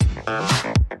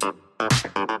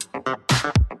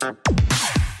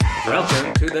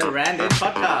the Rand In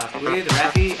Podcast with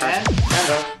Rafi and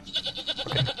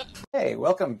Chandra. Hey,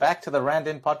 welcome back to the Rand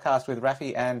In Podcast with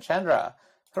Rafi and Chandra.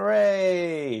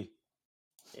 Hooray!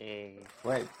 Hey.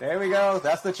 Wait, there we go.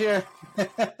 That's the cheer.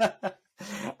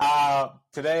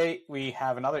 Today we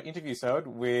have another interview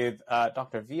with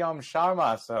Dr. Vyom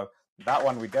Sharma. So that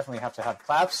one we definitely have to have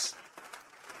claps.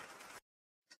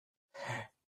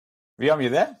 Vyom, you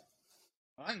there?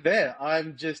 I'm there.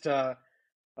 I'm just,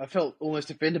 I felt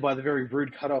almost offended by the very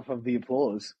rude cutoff of the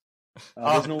applause.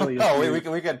 There's normally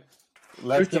we can.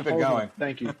 Let's keep it going.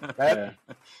 Thank you. Yeah.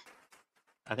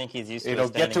 I think he's used to It'll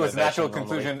get to its natural normally.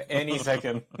 conclusion any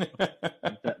second.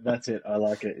 That's it. I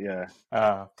like it.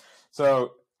 Yeah.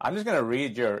 So I'm just going to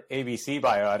read your ABC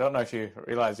bio. I don't know if you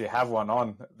realize you have one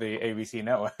on the ABC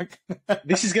network.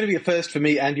 This is going to be a first for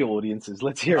me and your audiences.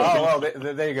 Let's hear it. Oh,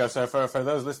 well, there you go. So for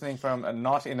those listening from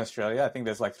not in Australia, I think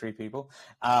there's like 3 people.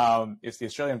 It's the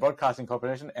Australian Broadcasting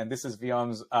Corporation, and this is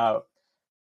Vyom's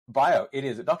bio. It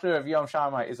is Dr. Vyom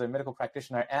Sharma is a medical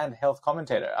practitioner and health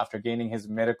commentator. After gaining his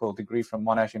medical degree from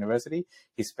Monash University,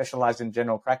 he specialized in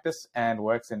general practice and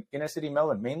works in inner city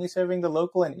Melbourne, mainly serving the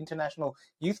local and international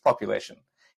youth population.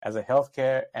 As a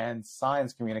healthcare and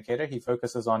science communicator, he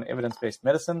focuses on evidence-based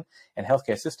medicine and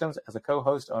healthcare systems. As a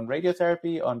co-host on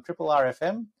radiotherapy on Triple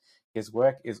RFM, his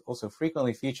work is also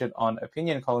frequently featured on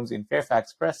opinion columns in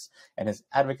Fairfax Press, and his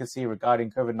advocacy regarding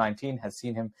COVID-19 has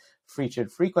seen him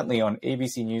featured frequently on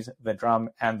ABC News, The Drum,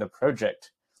 and The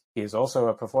Project. He is also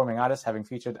a performing artist, having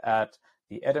featured at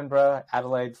the Edinburgh,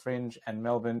 Adelaide Fringe, and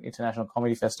Melbourne International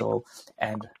Comedy Festival,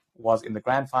 and was in the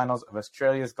grand finals of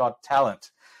Australia's Got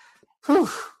Talent. Whew.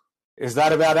 Is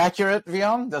that about accurate,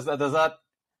 Vyom? Does that?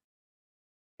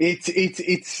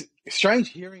 It's strange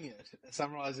hearing it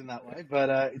summarized in that way, but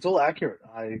it's all accurate.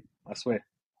 I swear.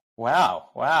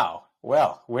 Wow.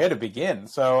 Well, where to begin?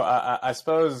 So I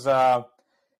suppose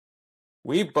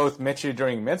we both met you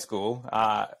during med school.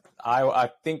 I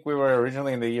think we were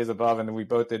originally in the years above, and we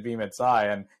both did BMed Sci,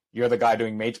 and you're the guy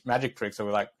doing magic tricks. So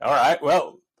we're like, all right,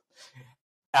 well.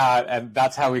 And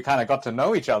that's how we kind of got to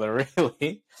know each other,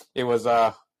 really. It was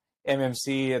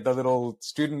MMC, the little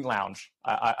student lounge,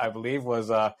 I believe, was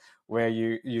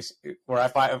where where I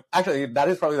find. Actually, that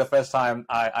is probably the first time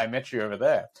I met you over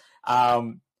there.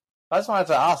 I just wanted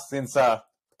to ask, since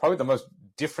probably the most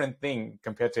different thing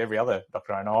compared to every other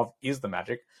doctor I know of is the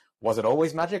magic. Was it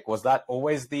always magic? Was that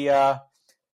always the...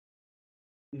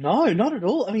 No, not at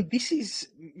all. I mean,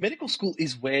 medical school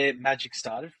is where magic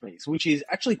started for me, which is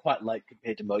actually quite late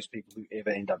compared to most people who ever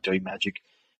end up doing magic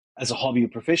as a hobby or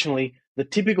professionally. The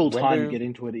typical time to get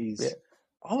into it is,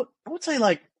 I would say,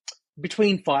 like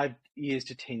between 5 years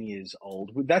to 10 years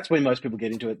old. That's when most people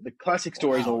get into it. The classic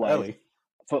story is always,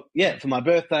 really? For my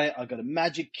birthday, I got a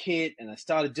magic kit and I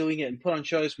started doing it and put on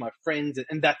shows for my friends,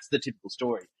 and that's the typical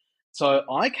story. So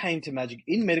I came to magic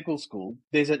in medical school.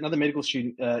 There's another medical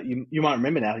student, you might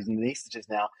remember now, he's an anaesthetist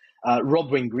now,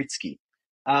 Rob Wingritsky.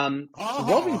 Rob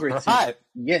Wingritsky, right.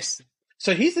 Yes.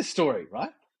 So here's the story,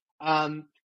 right?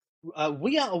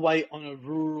 We are away on a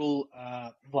rural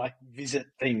visit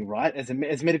thing, right?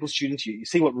 As medical students, you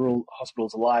see what rural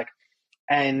hospitals are like,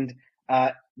 and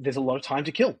there's a lot of time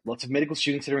to kill. Lots of medical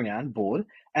students sitting around bored,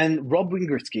 and Rob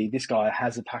Wingritsky, this guy,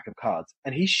 has a pack of cards,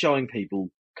 and he's showing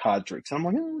people card tricks. And I'm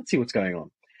like, let's see what's going on.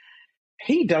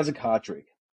 He does a card trick,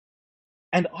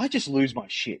 and I just lose my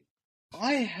shit.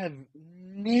 I have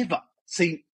never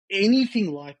seen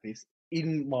anything like this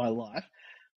in my life.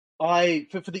 I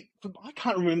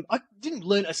can't remember. I didn't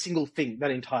learn a single thing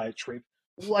that entire trip.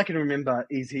 All I can remember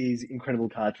is his incredible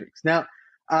card tricks. Now,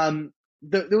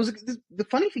 the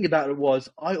funny thing about it was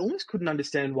I almost couldn't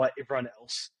understand why everyone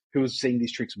else who was seeing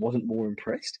these tricks wasn't more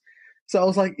impressed. So I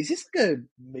was like, is this like a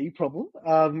me problem?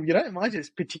 Am I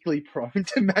just particularly prone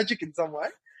to magic in some way?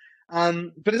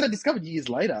 But as I discovered years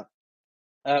later,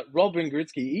 Rob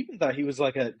Wingritsky, even though he was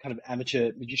like a kind of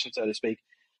amateur magician, so to speak,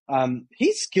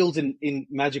 his skills in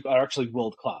magic are actually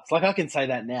world class. Like I can say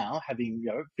that now, having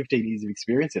 15 years of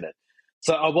experience in it.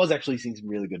 So I was actually seeing some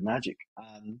really good magic.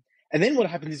 And then what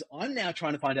happens is I'm now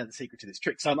trying to find out the secret to this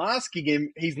trick. So I'm asking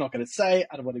him, he's not going to say,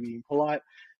 I don't want to be impolite,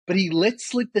 but he lets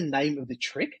slip the name of the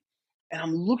trick. And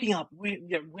I'm looking up, where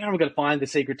am I going to find the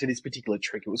secret to this particular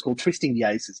trick? It was called Twisting the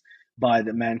Aces by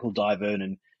the man called Di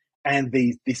Vernon. And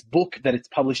this book that it's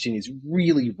published in is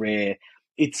really rare.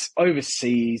 It's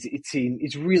overseas.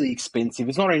 It's really expensive.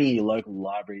 It's not any of your local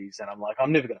libraries. And I'm like,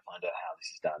 I'm never going to find out how this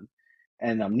is done.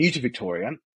 And I'm new to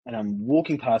Victoria, and I'm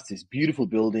walking past this beautiful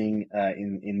building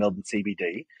in Melbourne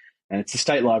CBD, and it's the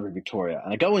State Library of Victoria.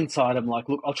 And I go inside. I'm like,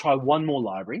 look, I'll try one more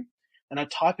library. And I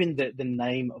type in the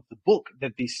name of the book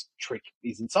that this trick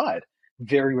is inside.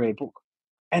 Very rare book.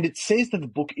 And it says that the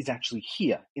book is actually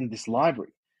here in this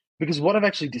library. Because what I've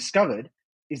actually discovered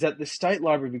is that the State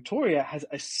Library of Victoria has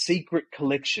a secret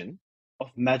collection of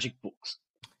magic books.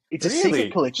 It's a secret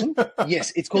Really? collection.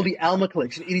 Yes, it's called the Alma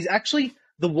Collection. It is actually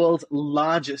the world's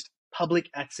largest public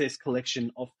access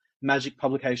collection of magic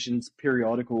publications,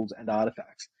 periodicals, and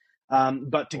artifacts.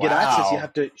 But to get access, you Wow.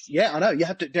 have to, yeah, I know, you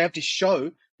have to show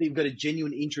that you've got a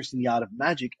genuine interest in the art of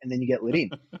magic, and then you get let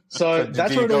in. So Do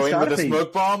that's you where it all go in with started a for you.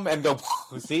 smoke bomb and go,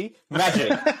 see,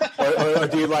 magic? or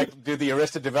do you like do the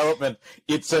Arrested Development?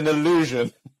 It's an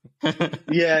illusion.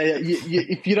 Yeah.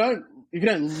 If you don't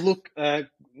look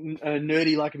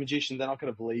nerdy like a magician, they're not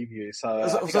going to believe you. So, I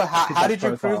think So I how, fit how that did you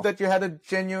profile. prove that you had a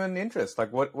genuine interest?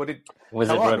 Like what did?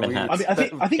 Wizard come on, Robin we- hats. I mean,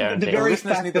 I think the Guaranteed. very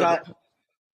listeners fact need that to-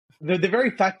 the very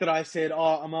fact that I said,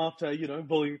 "Oh, I'm after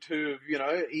volume 2 of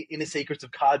Inner Secrets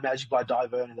of Card Magic by Di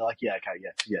Vernon," and they're like, "Yeah, okay,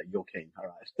 yeah, you're keen, all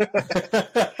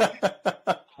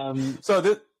right." So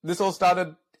this all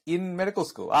started in medical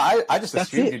school. I just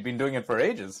That's assumed it. you'd been doing it for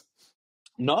ages.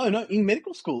 No, in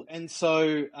medical school, and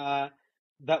so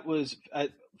that was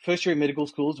first year of medical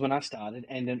school is when I started,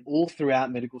 and then all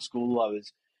throughout medical school, I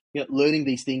was learning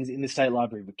these things in the State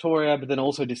Library of Victoria, but then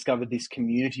also discovered this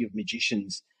community of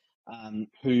magicians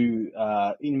who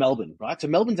in Melbourne, right? So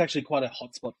Melbourne's actually quite a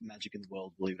hotspot for magic in the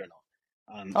world, believe it or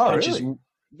not. Oh, punches, really?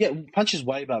 Yeah, punches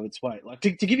way above its weight. Like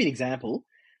to give you an example,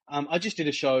 I just did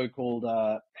a show called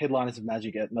Headliners of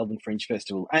Magic at Melbourne Fringe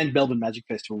Festival and Melbourne Magic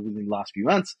Festival within the last few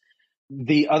months.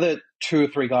 The other 2 or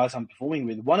 3 guys I'm performing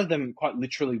with, one of them quite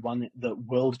literally won the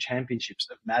World Championships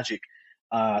of Magic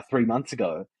 3 months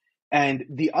ago. And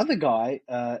the other guy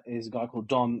is a guy called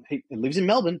Dom. He lives in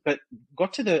Melbourne, but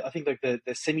got to the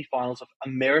semi-finals of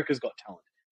America's Got Talent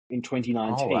in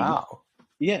 2019. Oh wow!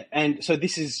 Yeah, and so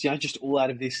this is just all out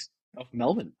of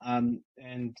Melbourne.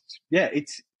 And yeah,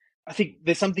 I think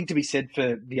there's something to be said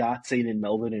for the art scene in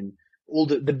Melbourne and all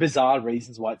the bizarre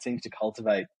reasons why it seems to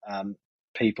cultivate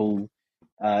people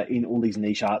in all these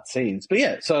niche art scenes. But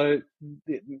yeah, so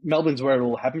Melbourne's where it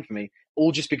all happened for me,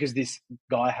 all just because this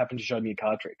guy happened to show me a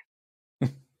card trick.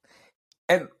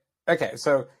 And okay,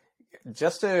 so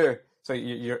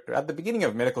you're at the beginning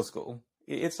of medical school.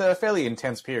 It's a fairly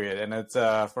intense period, and it's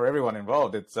for everyone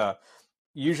involved. It's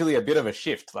usually a bit of a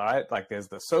shift, right? Like there's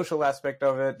the social aspect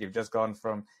of it. You've just gone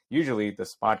from usually the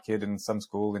smart kid in some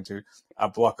school into a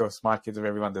block of smart kids of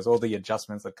everyone. There's all the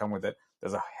adjustments that come with it.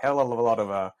 There's a hell of a lot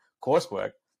of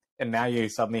coursework, and now you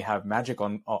suddenly have magic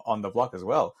on the block as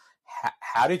well.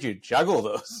 How did you juggle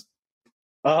those?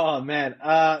 Oh man,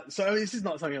 so this is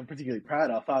not something I'm particularly proud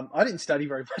of. I didn't study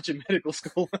very much in medical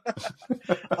school.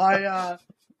 But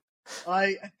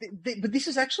this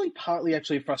is actually partly a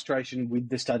frustration with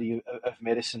the study of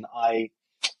medicine. I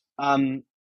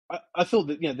thought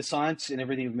that the science and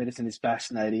everything of medicine is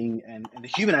fascinating, and the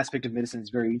human aspect of medicine is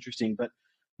very interesting. But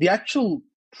the actual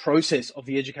process of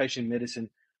the education in medicine,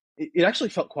 it actually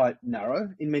felt quite narrow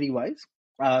in many ways.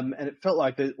 And it felt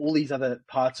like all these other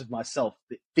parts of myself,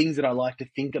 the things that I like to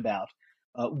think about,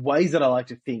 ways that I like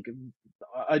to think,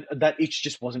 that itch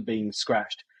just wasn't being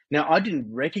scratched. Now, I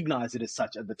didn't recognize it as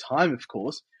such at the time, of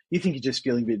course. You think you're just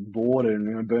feeling a bit bored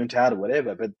and burnt out or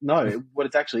whatever, but no, what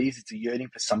it actually is, it's a yearning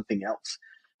for something else.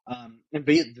 And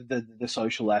be it the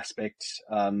social aspect,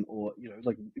 or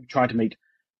like trying to meet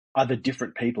other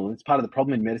different people. It's part of the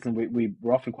problem in medicine.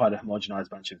 We're often quite a homogenized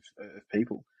bunch of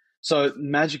people. So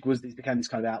magic became this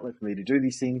kind of outlet for me to do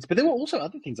these things. But there were also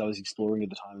other things I was exploring at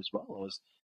the time as well.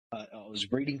 I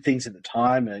was reading things at the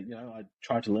time. I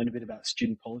tried to learn a bit about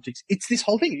student politics. It's this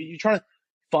whole thing. You're trying to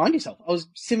find yourself. I was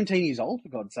 17 years old, for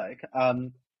God's sake.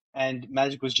 And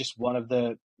magic was just one of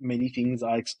the many things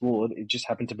I explored. It just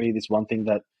happened to be this one thing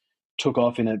that took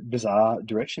off in a bizarre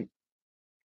direction.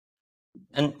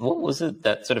 And what was it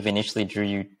that sort of initially drew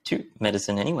you to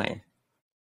medicine anyway?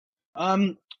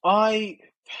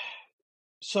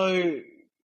 So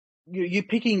you're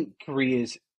picking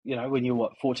careers, when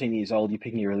you're 14 years old, you're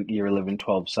picking your year 11,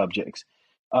 12 subjects.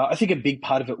 I think a big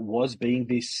part of it was being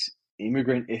this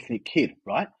immigrant ethnic kid,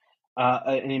 right?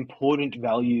 An important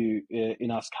value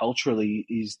in us culturally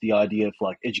is the idea of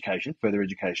like education, further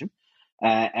education,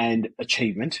 and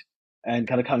achievement, and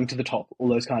kind of coming to the top, all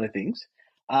those kind of things.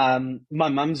 My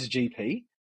mum's a GP.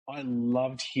 I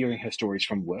loved hearing her stories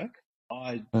from work.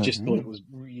 I just thought it was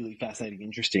really fascinating,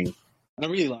 interesting. And I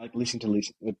really like listening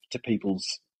to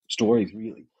people's stories,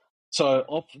 really. So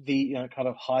off the kind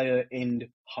of higher end,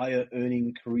 higher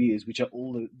earning careers, which are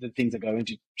all the things that go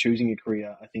into choosing a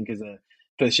career, I think as a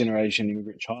first generation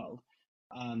immigrant child,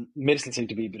 medicine seemed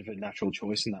to be a bit of a natural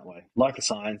choice in that way. Like the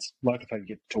science, like the fact you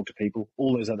get to talk to people,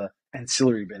 all those other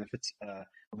ancillary benefits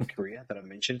of a career that I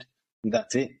mentioned. And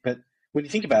that's it. But when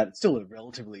you think about it, it's still a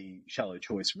relatively shallow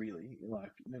choice, really.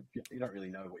 Like, you don't really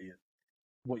know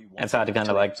what you want. It's hard to kind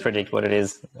of like predict what it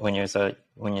is when you're so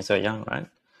young, right?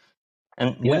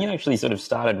 And when you actually sort of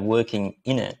started working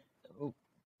in it,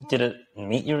 did it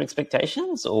meet your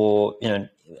expectations? Or,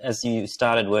 as you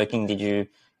started working, did you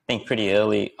think pretty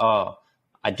early, oh,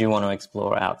 I do want to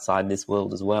explore outside this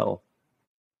world as well?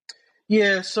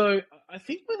 Yeah, so I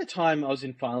think by the time I was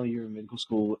in final year of medical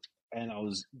school and I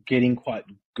was getting quite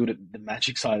good at the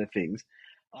magic side of things,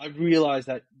 I realized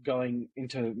that going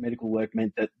into medical work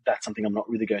meant that that's something I'm not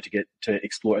really going to get to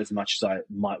explore as much as I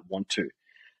might want to.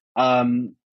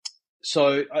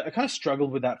 So I kind of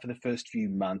struggled with that for the first few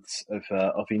months of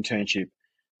internship,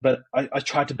 but I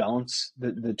tried to balance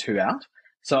the two out.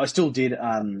 So I still did.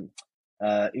 In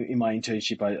my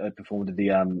internship, I performed at the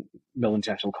Melbourne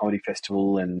International Comedy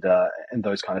Festival and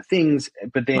those kind of things.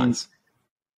 But then, Nice.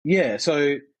 yeah,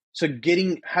 so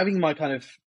having my kind of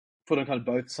foot on kind of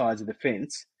both sides of the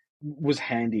fence was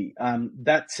handy.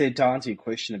 That said, to answer your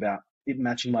question about it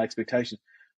matching my expectations,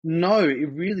 no,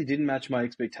 it really didn't match my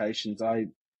expectations.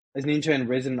 As an intern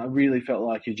resident, I really felt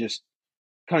like you're just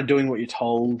kind of doing what you're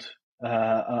told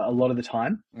a lot of the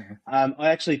time. Mhm. I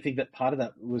actually think that part of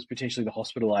that was potentially the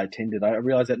hospital I attended. I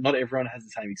realized that not everyone has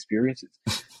the same experiences.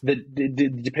 That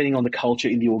depending on the culture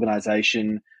in the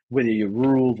organization, whether you're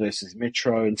rural versus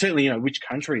metro, and certainly which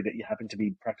country that you happen to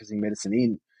be practicing medicine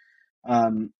in,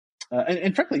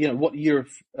 and frankly,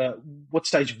 what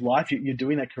stage of life you're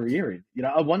doing that career in.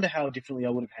 I wonder how differently I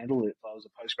would have handled it if I was a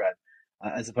postgrad,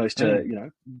 as opposed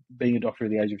to being a doctor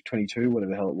at the age of 22, whatever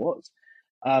the hell it was.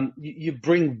 You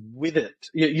bring with it,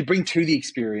 you bring to the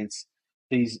experience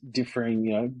these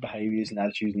differing, behaviors and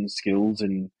attitudes and skills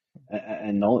and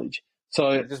knowledge.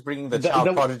 So Just bringing the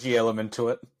child prodigy element to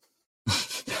it.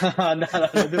 no,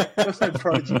 there's no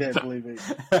prodigy there, believe me.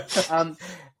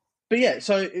 But yeah,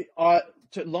 so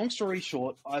long story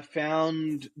short, I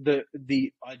found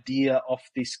the idea of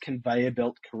this conveyor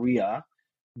belt career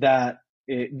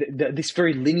this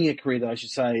very linear career that I should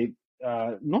say,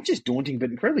 not just daunting, but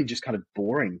incredibly just kind of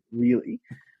boring, really.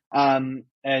 And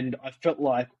I felt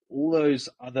like all those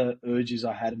other urges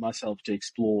I had in myself to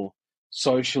explore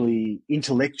socially,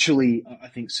 intellectually, I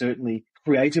think certainly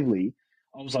creatively,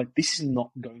 I was like, this is not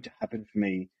going to happen for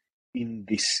me in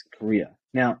this career.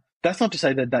 Now, that's not to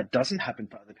say that that doesn't happen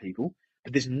for other people,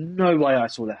 but there's no way I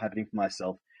saw that happening for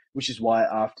myself, which is why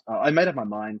after I made up my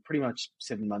mind pretty much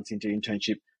 7 months into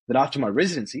internship that after my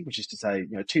residency, which is to say,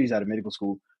 2 years out of medical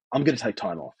school, I'm going to take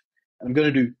time off. And I'm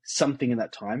going to do something in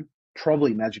that time,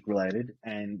 probably magic related,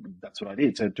 and that's what I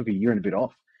did. So it took a year and a bit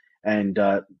off and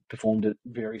performed at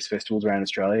various festivals around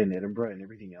Australia and Edinburgh and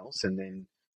everything else. And then,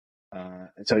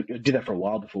 so I did that for a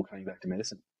while before coming back to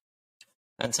medicine.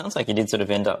 And it sounds like you did sort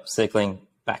of end up circling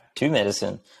back to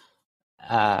medicine.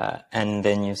 And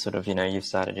then you sort of, you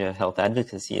started your health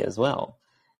advocacy as well.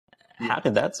 Yeah. How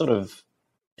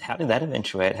did that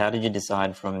eventuate? How did you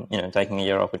decide from, taking a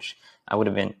year off, which I would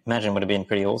have been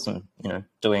pretty awesome,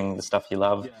 doing the stuff you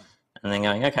love, and then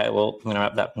going, okay, well, I'm going to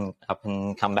wrap that up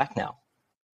and come back now.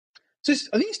 So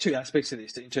I think there's two aspects of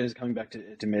this in terms of coming back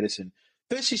to medicine.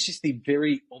 First is just the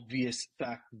very obvious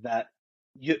fact that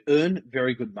you earn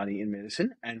very good money in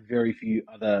medicine and very few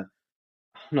other,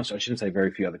 I shouldn't say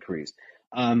very few other careers.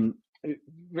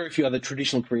 Very few other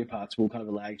traditional career paths will kind of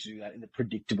allow you to do that in the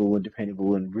predictable and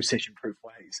dependable and recession-proof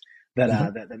ways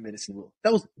that that medicine will.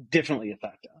 That was definitely a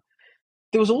factor.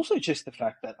 There was also just the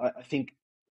fact that I think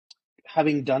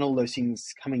having done all those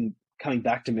things, coming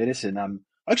back to medicine,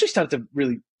 I actually started to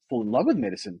really fall in love with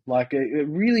medicine. Like it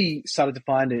really started to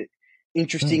find it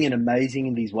interesting and amazing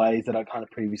in these ways that I kind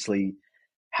of previously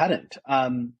hadn't.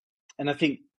 And I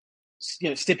think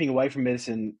stepping away from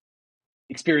medicine,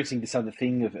 experiencing this other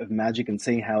thing of magic and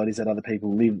seeing how it is that other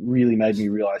people live really made me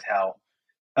realize how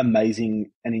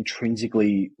amazing and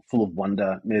intrinsically full of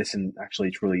wonder medicine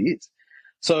actually truly is.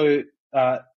 So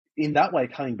in that way,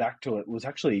 coming back to it was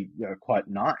actually quite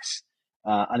nice,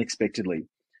 unexpectedly.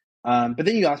 But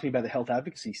then you asked me about the health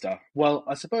advocacy stuff. Well,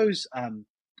 I suppose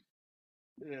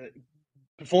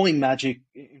performing magic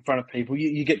in front of people,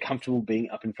 you get comfortable being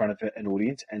up in front of an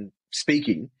audience and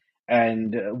speaking,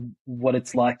 and what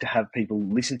it's like to have people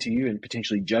listen to you and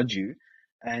potentially judge you,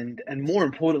 and more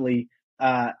importantly,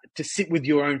 to sit with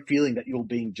your own feeling that you're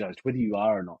being judged, whether you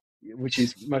are or not, which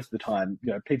is most of the time,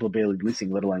 people are barely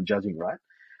listening, let alone judging, right?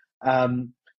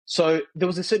 So there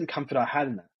was a certain comfort I had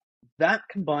in that. That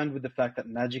combined with the fact that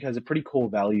magic has a pretty core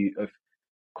value of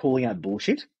calling out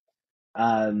bullshit.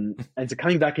 And so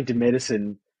coming back into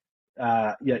medicine,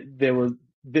 there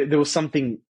was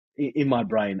something in my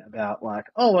brain about like,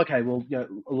 oh, okay, well,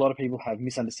 a lot of people have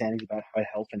misunderstandings about how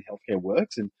health and healthcare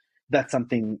works, and that's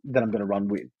something that I'm going to run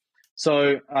with.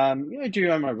 So,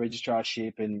 during my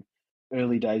registrarship and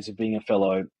early days of being a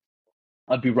fellow,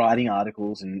 I'd be writing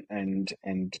articles and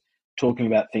talking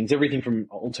about things, everything from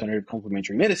alternative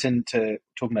complementary medicine to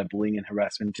talking about bullying and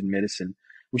harassment in medicine,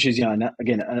 which is,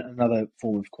 again, another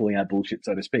form of calling out bullshit,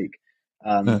 so to speak.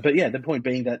 But yeah, the point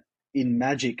being that in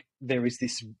magic, there is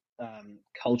this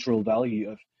cultural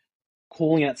value of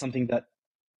calling out something that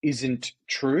isn't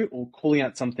true or calling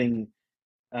out something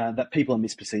that people are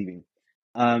misperceiving,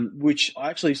 which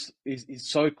actually is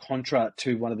so contra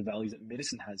to one of the values that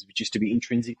medicine has, which is to be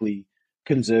intrinsically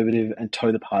conservative and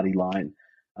toe the party line.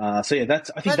 So yeah,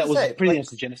 I think that was pretty much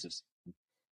the genesis.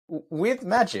 With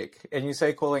magic, and you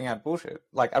say calling out bullshit,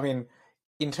 like, I mean,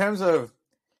 in terms of,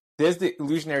 there's the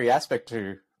illusionary aspect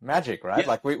to magic, right? Yeah.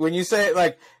 Like, when you say,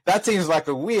 like, that seems like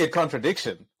a weird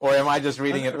contradiction, or am I just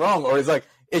reading it wrong? Or is like,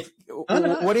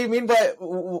 what do you mean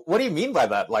by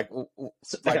that? Like,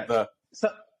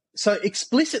 So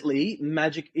explicitly,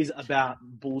 magic is about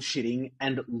bullshitting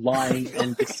and lying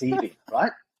and deceiving,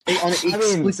 right? On an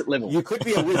explicit level. You could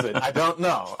be a wizard. I don't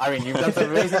know. I mean, you've done some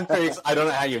amazing tricks. I don't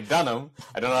know how you've done them.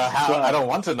 I don't know how. Right. I don't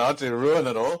want to know to ruin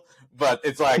it all. But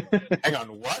it's like, hang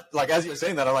on, what? Like, as you're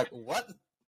saying that, I'm like, what?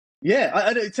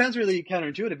 Yeah, it sounds really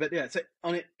counterintuitive, but yeah. So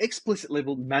on an explicit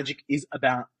level, magic is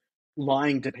about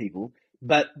lying to people.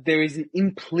 But there is an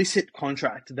implicit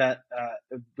contract that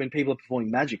when people are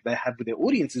performing magic, they have with their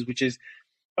audiences, which is,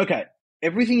 okay,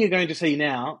 everything you're going to see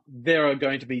now, there are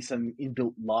going to be some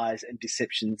inbuilt lies and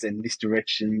deceptions and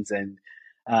misdirections and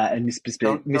misperceptions.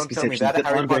 Don't tell me that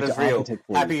Harry Potter's real.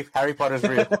 Happy Harry Potter's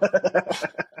real.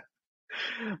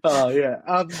 Oh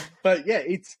yeah, but yeah,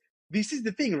 this is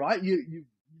the thing, right?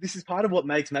 This is part of what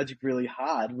makes magic really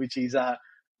hard, which is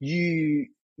you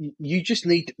just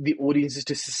need the audiences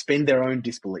to suspend their own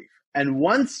disbelief. And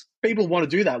once people want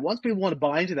to do that, once people want to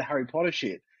buy into the Harry Potter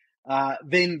shit,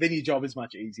 then your job is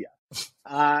much easier.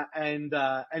 And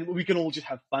we can all just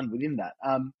have fun within that.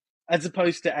 As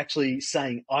opposed to actually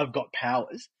saying, I've got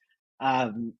powers.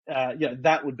 That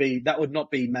would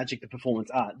not be magic, the performance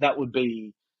art. That would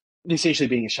be essentially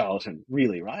being a charlatan,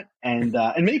 really, right? And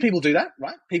many people do that,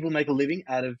 right? People make a living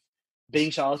out of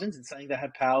being charlatans and saying they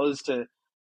have powers to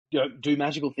do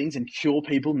magical things and cure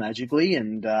people magically,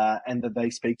 and that they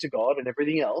speak to God and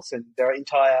everything else. And there are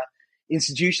entire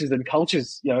institutions and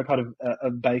cultures, kind of are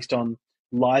based on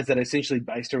lies that are essentially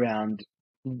based around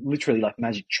literally like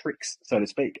magic tricks, so to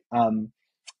speak.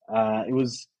 It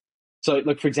was so,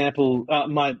 like, for example,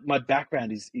 my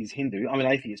background is Hindu. I'm an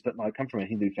atheist, but I come from a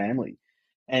Hindu family,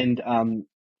 and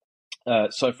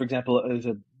so, for example, there's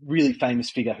a really famous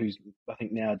figure who's, I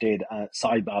think, now dead,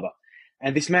 Sai Baba,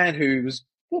 and this man who was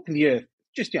walking the earth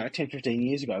just 10, 15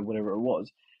 years ago, whatever it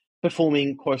was,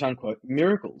 performing quote unquote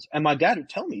miracles. And my dad would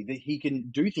tell me that he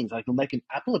can do things like he'll make an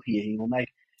apple appear, he'll make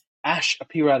ash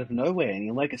appear out of nowhere, and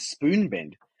he'll make a spoon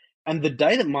bend. And the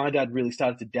day that my dad really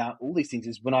started to doubt all these things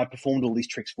is when I performed all these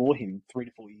tricks for him 3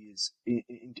 to 4 years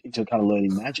into kind of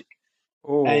learning magic.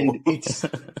 Ooh. And it's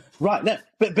right. No,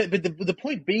 but the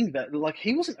point being that, like,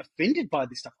 he wasn't offended by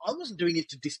this stuff. I wasn't doing it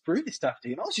to disprove this stuff to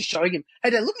him. I was just showing him,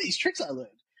 hey, Dad, look at these tricks I learned.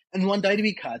 And one day to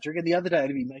be card trick, and the other day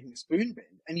to be making a spoon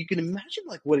bend. And you can imagine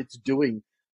like what it's doing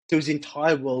to his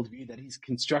entire worldview that he's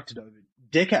constructed over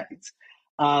decades.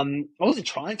 I wasn't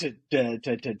trying to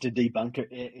debunk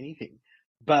anything,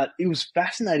 but it was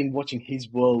fascinating watching his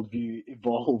worldview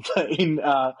evolve in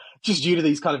just due to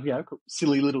these kind of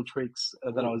silly little tricks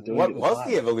that I was doing. What was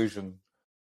the evolution?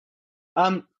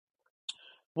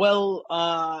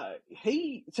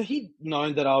 He'd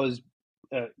known that I was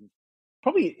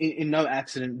probably in no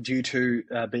accident due to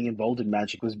being involved in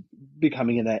magic was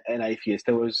becoming an atheist.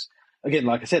 There was, again,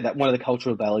 like I said, that one of the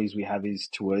cultural values we have is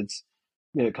towards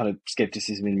kind of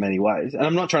skepticism in many ways. And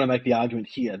I'm not trying to make the argument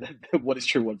here that what is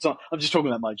true, what's not. I'm just talking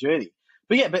about my journey.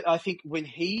 But I think when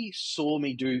he saw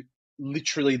me do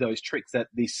literally those tricks that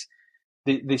this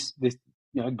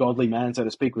godly man, so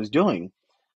to speak, was doing,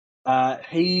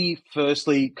 he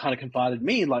firstly kind of confided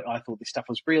me, like, I thought this stuff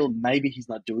was real. Maybe he's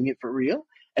not doing it for real.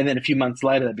 And then a few months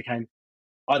later, that became,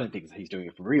 I don't think he's doing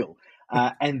it for real.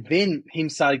 And then him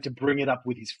starting to bring it up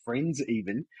with his friends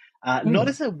even, not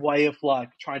as a way of like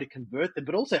trying to convert them,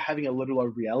 but also having a little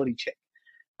reality check.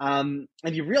 And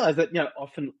you realize that,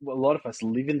 often a lot of us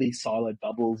live in these siloed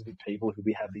bubbles with people who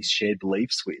we have these shared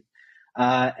beliefs with.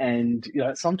 And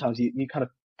sometimes you kind of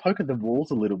poke at the walls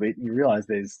a little bit and you realize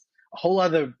there's a whole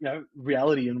other,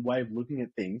 reality and way of looking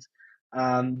at things.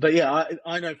 But yeah,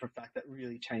 I know for a fact that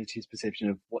really changed his perception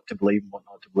of what to believe and what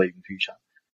not to believe in future.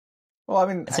 Well, I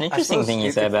mean, it's an interesting thing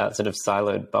you say about sort of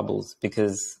siloed bubbles,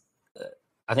 because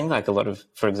I think like a lot of,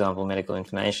 for example, medical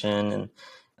information and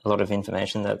a lot of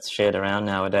information that's shared around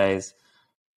nowadays,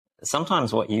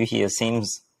 sometimes what you hear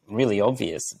seems really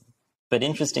obvious. But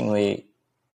interestingly,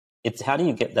 it's how do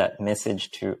you get that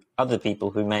message to other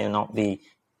people who may not be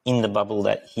in the bubble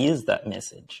that hears that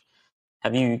message?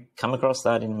 Have you come across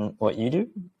that in what you do?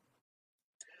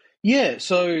 Yeah,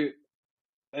 so,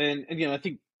 and I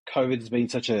think COVID has been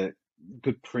such a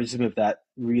good prism of that,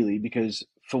 really, because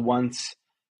for once,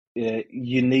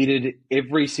 you needed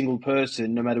every single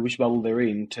person, no matter which bubble they're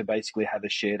in, to basically have a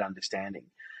shared understanding.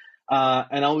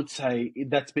 And I would say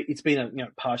it's been a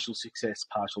partial success,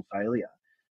 partial failure.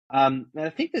 And I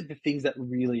think that the things that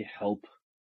really help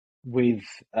with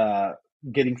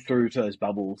getting through to those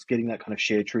bubbles, getting that kind of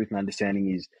shared truth and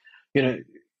understanding is,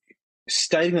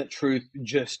 stating that truth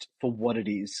just for what it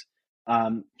is,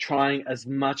 trying as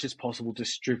much as possible to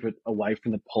strip it away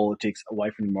from the politics, away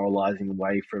from the moralizing,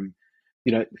 away from,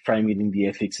 framing it in the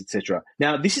ethics, etc.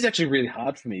 Now, this is actually really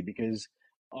hard for me because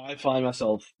I find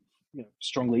myself,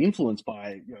 strongly influenced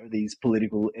by these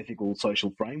political, ethical,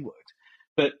 social frameworks.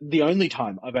 But the only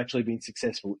time I've actually been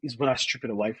successful is when I strip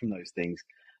it away from those things.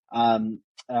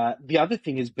 The other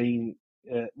thing has been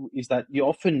is that you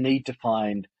often need to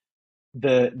find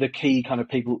the key kind of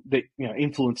people that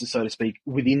influencers, so to speak,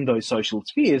 within those social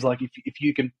spheres. Like if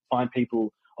you can find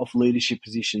people of leadership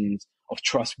positions of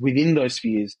trust within those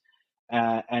spheres,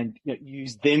 and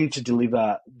use them to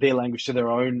deliver their language to their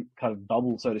own kind of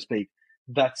bubble, so to speak,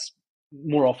 that's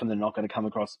more often than not going to come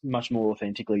across much more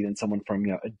authentically than someone from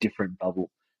a different bubble,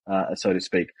 so to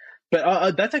speak.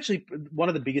 But that's actually one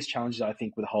of the biggest challenges, I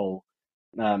think, with the whole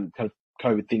kind of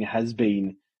COVID thing has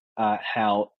been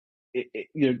how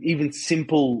even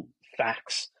simple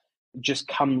facts just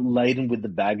come laden with the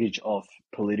baggage of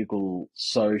political,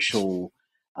 social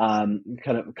kind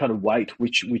of weight,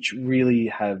 which really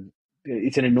have.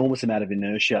 It's an enormous amount of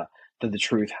inertia that the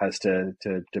truth has to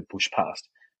push past.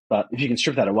 But if you can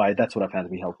strip that away, that's what I found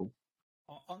to be helpful.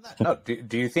 On that note,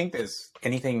 do you think there's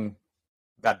anything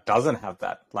that doesn't have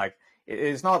that? Like,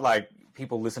 it's not like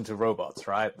people listen to robots,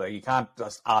 right? Like, you can't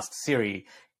just ask Siri,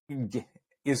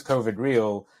 is COVID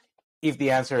real? If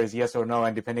the answer is yes or no,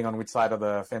 and depending on which side of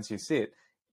the fence you sit,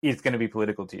 it's going to be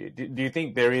political to you. Do you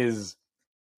think there is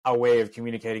a way of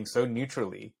communicating so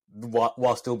neutrally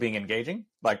while still being engaging?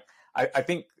 Like, I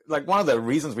think like one of the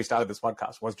reasons we started this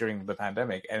podcast was during the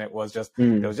pandemic, and it was just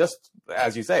there was just,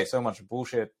 as you say, so much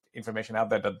bullshit information out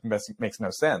there that makes no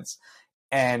sense,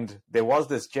 and there was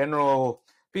this general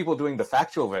people doing the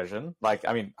factual version. Like,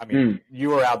 I mean, you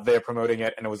were out there promoting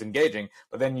it, and it was engaging,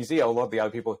 but then you see a lot of the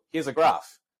other people. Here's a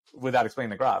graph without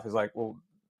explaining the graph. It's like, well,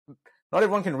 not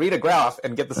everyone can read a graph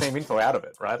and get the same info out of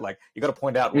it, right? Like, you got to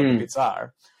point out what the bits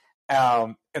are.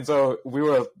 And so we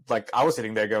were like, I was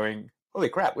sitting there going, holy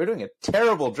crap, we're doing a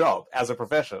terrible job as a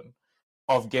profession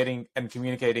of getting and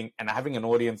communicating and having an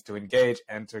audience to engage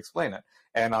and to explain it.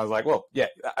 And I was like, well, yeah,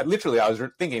 I was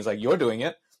thinking, it's like, you're doing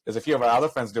it. There's a few of our other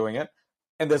friends doing it.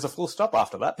 And there's a full stop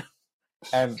after that.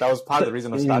 And that was part of the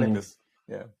reason of starting this.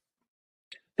 Yeah.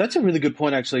 That's a really good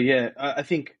point, actually. Yeah. I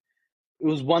think it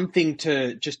was one thing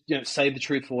to just, say the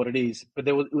truth for what it is, but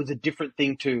it was a different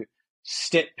thing to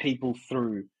step people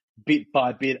through bit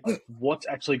by bit of what's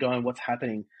actually going, what's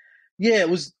happening. Yeah, it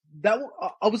was that.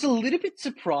 I was a little bit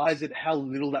surprised at how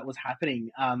little that was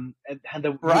happening. And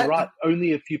you're right,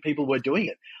 only a few people were doing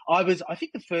it. I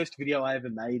think the first video I ever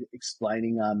made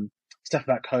explaining stuff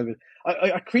about COVID.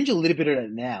 I cringe a little bit at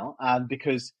it now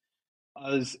because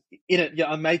I was in it.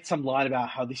 Yeah, I made some line about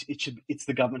how it's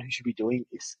the government who should be doing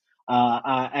this.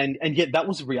 And yet that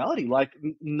was reality. Like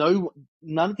none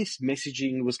of this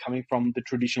messaging was coming from the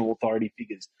traditional authority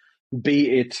figures,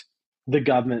 be it the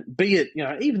government, be it,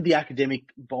 even the academic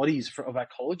bodies of our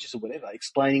colleges or whatever,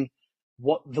 explaining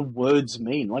what the words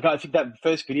mean. Like, I think that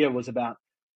first video was about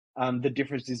the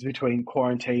differences between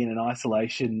quarantine and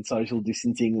isolation, social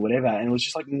distancing, whatever. And it was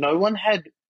just like, no one had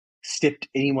stepped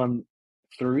anyone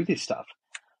through this stuff.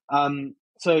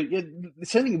 So yeah,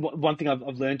 certainly one thing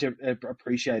I've learned to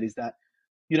appreciate is that,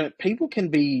 people can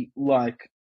be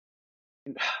like,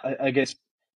 I guess,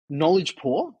 knowledge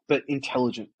poor, but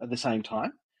intelligent at the same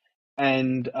time.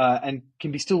 And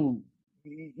can be still,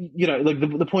 like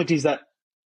the point is that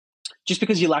just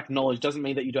because you lack knowledge doesn't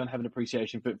mean that you don't have an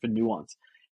appreciation for nuance.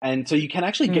 And so you can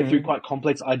actually get through quite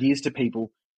complex ideas to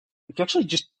people if you actually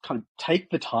just kind of take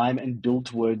the time and build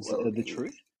towards the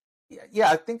truth.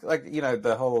 Yeah, I think like,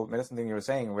 the whole medicine thing you were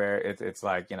saying where it's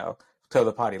like, toe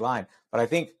the party line. But I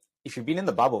think if you've been in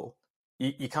the bubble,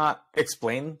 you can't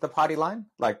explain the party line,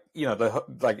 like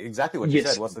exactly what you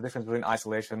said. What's the difference between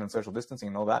isolation and social distancing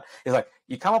and all that? It's like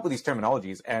you come up with these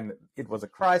terminologies, and it was a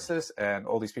crisis, and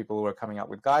all these people were coming up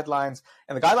with guidelines,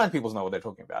 and the guideline people know what they're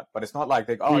talking about, but it's not like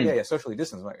they go, yeah, socially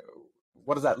distance. Like,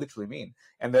 what does that literally mean?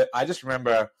 And I just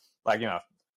remember,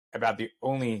 about the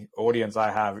only audience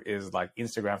I have is like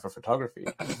Instagram for photography.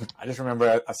 I just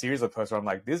remember a series of posts where I'm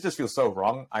like, this just feels so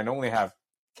wrong. I normally have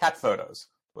cat photos,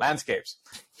 landscapes.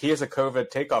 Here's a COVID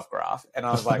takeoff graph. And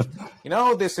I was like,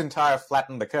 this entire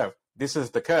flatten the curve. This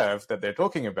is the curve that they're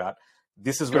talking about.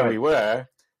 This is where we were.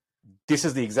 This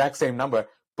is the exact same number,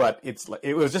 but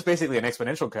it was just basically an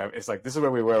exponential curve. It's like, this is where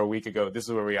we were a week ago. This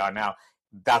is where we are now.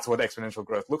 That's what exponential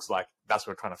growth looks like. That's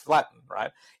what we're trying to flatten,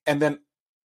 right? And then,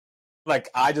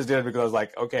 I just did it because I was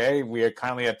like, okay, we are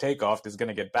currently at takeoff. This is going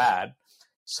to get bad.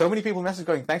 So many people messaged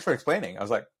going, thanks for explaining. I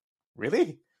was like,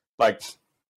 really?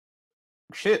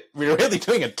 Shit, we're really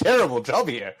doing a terrible job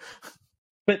here.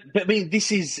 But I mean,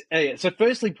 this is so.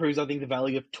 Firstly, proves I think the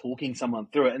value of talking someone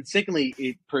through it, and secondly,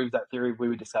 it proves that theory we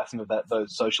were discussing of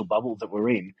those social bubbles that we're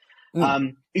in.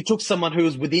 It took someone who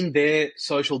was within their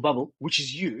social bubble, which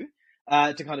is you,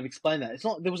 to kind of explain that.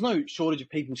 There was no shortage of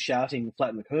people shouting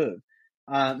 "flatten the curve,"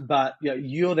 but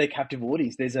you're their captive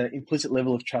audience. There's an implicit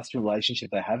level of trust and relationship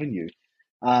they have in you.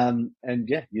 And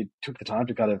yeah, you took the time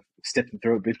to kind of step them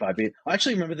through it bit by bit. I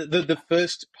actually remember that the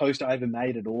first post I ever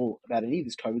made at all about any of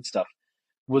this COVID stuff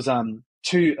was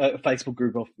to a Facebook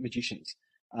group of magicians,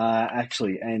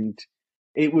 actually, and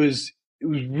it was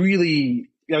really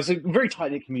it was a very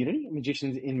tight knit community of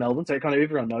magicians in Melbourne, so kind of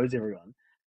everyone knows everyone.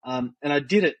 And I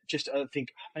did it just I think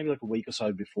maybe like a week or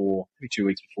so before, maybe 2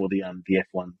 weeks before the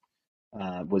F1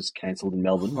 was cancelled in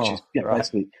Melbourne, which is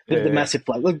basically the massive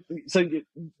flag. So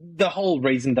the whole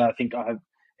reason that I think I have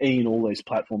in all those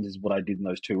platforms is what I did in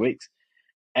those 2 weeks.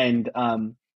 And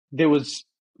there was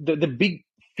the big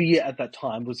fear at that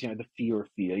time was, the fear of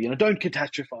fear. Don't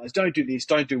catastrophize, don't do this,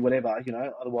 don't do whatever,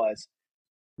 otherwise,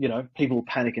 people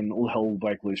panic and all hell will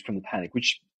break loose from the panic,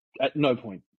 which at no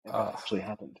point actually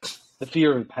happened. The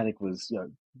fear of panic was,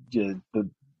 the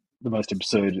most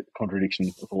absurd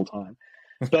contradiction of all time.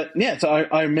 But yeah, so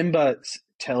I remember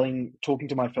talking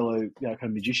to my fellow kind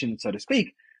of magician, so to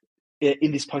speak,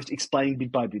 in this post, explaining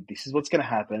bit by bit, this is what's going to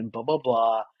happen, blah, blah,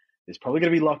 blah. There's probably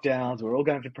going to be lockdowns. We're all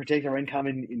going to have to protect our income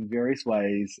in various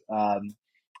ways.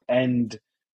 And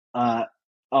I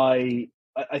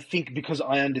think because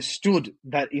I understood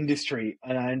that industry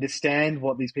and I understand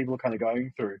what these people are kind of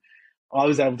going through, I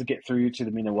was able to get through to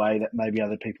them in a way that maybe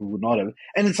other people would not have.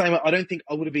 And in the same way, I don't think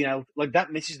I would have been able to,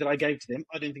 that message that I gave to them,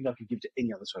 I don't think I could give to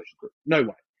any other social group. No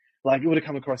way. It would have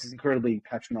come across as incredibly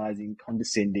patronizing,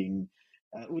 condescending.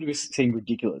 It would have seemed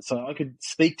ridiculous. So I could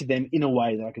speak to them in a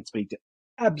way that I could speak to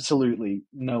absolutely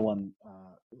no one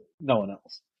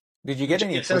else. Did you get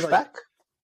any pushback?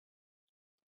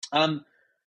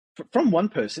 From one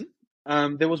person.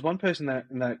 There was one person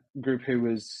in that group who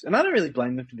was, and I don't really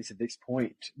blame them for this at this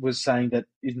point, was saying that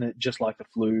isn't it just like the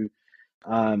flu?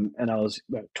 And I was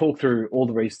talk through all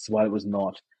the reasons why it was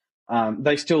not.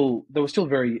 They were still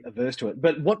very averse to it.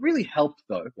 But what really helped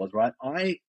though was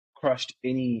I crushed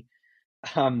any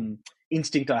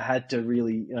instinct I had to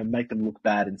really make them look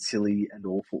bad and silly and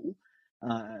awful.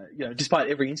 Despite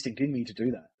every instinct in me to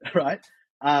do that, right?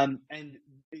 And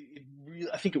it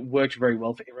really, I think it worked very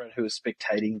well for everyone who was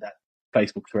spectating that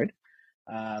Facebook thread.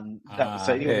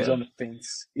 It was on the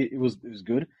fence. It was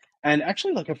good. And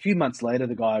actually, a few months later,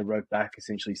 the guy wrote back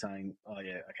essentially saying, "Oh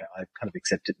yeah, okay, I kind of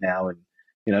accept it now."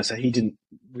 And so he didn't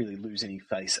really lose any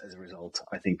face as a result,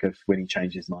 I think, of when he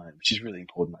changed his mind, which is really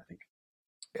important, I think.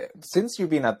 Since you've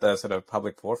been at the sort of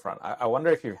public forefront, I wonder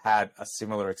if you've had a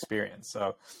similar experience.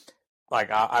 So,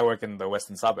 I work in the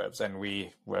western suburbs, and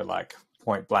we were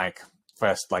point blank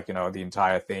first, the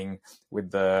entire thing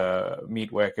with the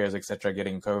meat workers, etc.,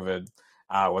 getting COVID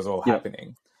was all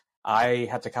happening. I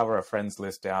had to cover a friends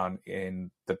list down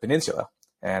in the peninsula,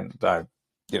 and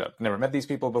never met these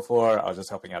people before. I was just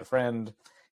helping out a friend.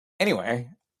 Anyway,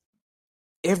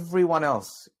 everyone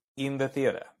else in the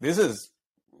theater,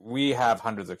 we have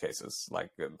hundreds of cases.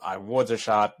 Our wards are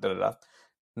shot,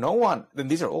 No one, and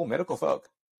these are all medical folk,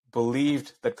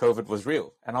 believed that COVID was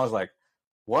real. And I was like,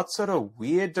 what sort of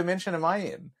weird dimension am I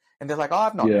in? And they're like, oh,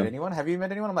 I've not met anyone. Have you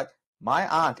met anyone? I'm like, my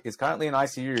aunt is currently in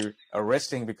ICU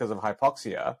arresting because of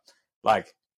hypoxia.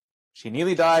 She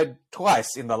nearly died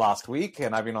twice in the last week,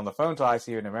 and I've been on the phone to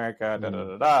ICU in America,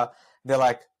 They're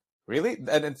like, really?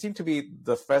 And it seemed to be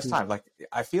the first time.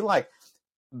 I feel like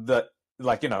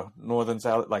northern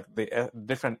south, the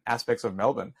different aspects of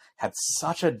Melbourne had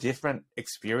such a different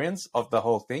experience of the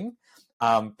whole thing.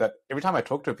 that every time I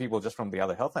talk to people just from the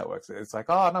other health networks, it's like,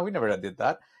 oh no, we never did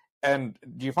that. And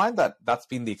do you find that that's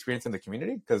been the experience in the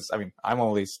community? Because I mean, I'm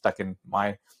only stuck in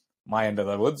my end of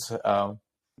the woods.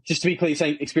 Just to be clear, you're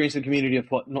saying experience in the community of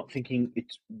what, not thinking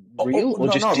it's real, or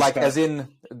no, just no, like disparate? as in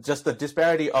just the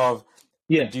disparity of.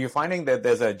 Yeah. Do you finding that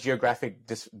there's a geographic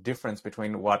difference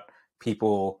between what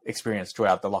people experience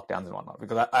throughout the lockdowns and whatnot?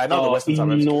 Because I know the Western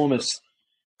suburbs. Enormous.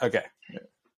 Okay.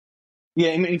 Yeah,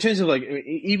 in terms of like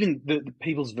even the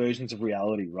people's versions of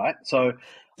reality, right? So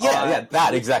Yeah,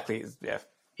 that exactly. Yeah.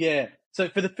 Yeah. So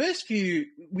for the first few,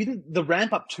 the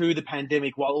ramp up to the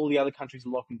pandemic, while all the other countries are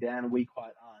locking down and we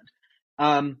quite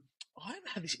aren't, I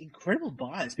had this incredible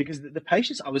bias because the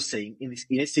patients I was seeing in this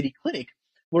inner city clinic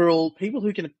were all people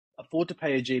who can afford to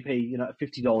pay a GP, a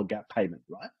 $50 gap payment,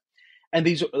 right? And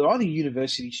these are either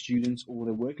university students or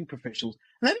they're working professionals,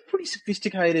 and they have a pretty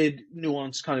sophisticated,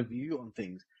 nuanced kind of view on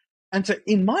things. And so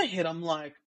in my head, I'm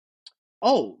like,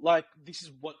 oh, like this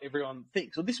is what everyone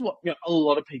thinks, or this is what a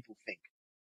lot of people think.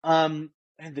 And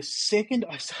the second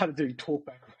I started doing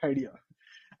talkback radio,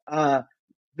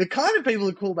 the kind of people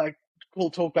who call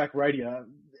talkback radio,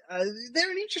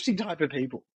 they're an interesting type of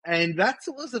people, and that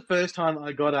was the first time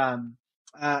I got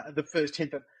the first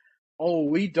hint that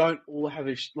we don't all have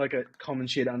a common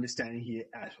shared understanding here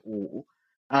at all.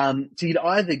 So you'd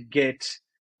either get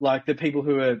like the people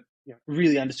who are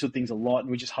really understood things a lot and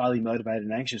were just highly motivated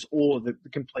and anxious, or the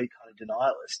complete kind of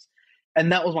denialist.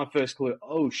 And that was my first clue.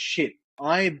 Oh shit!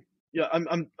 I'm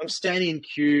standing in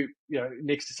queue,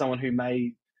 next to someone who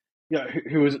may,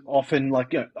 who is often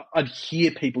like, I'd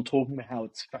hear people talking about how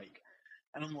it's fake,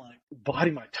 and I'm like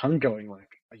biting my tongue, going like,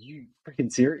 "Are you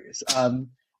freaking serious?" And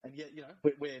yet,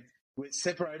 we're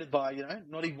separated by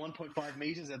not even 1.5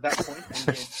 meters at that point,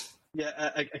 and yet,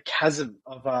 a chasm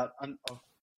of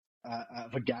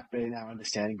a gap in our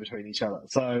understanding between each other.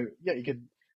 So yeah, you could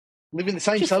live in the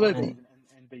same suburb even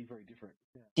and be very different.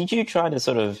 Yeah. Did you try to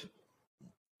sort of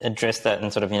address that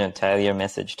and sort of tailor your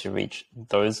message to reach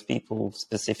those people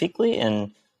specifically,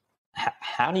 and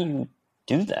how do you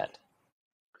do that?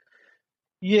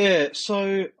 Yeah,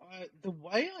 so the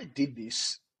way I did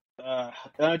this, and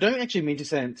I don't actually mean to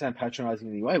sound patronizing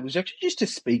in any way, it was actually just to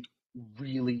speak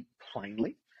really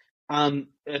plainly, an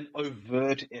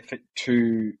overt effort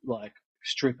to like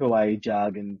strip away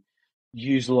jargon,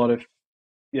 use a lot of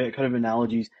kind of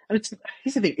analogies. And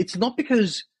here's the thing, it's not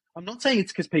because, I'm not saying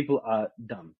it's because people are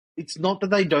dumb. It's not that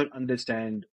they don't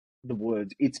understand the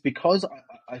words. It's because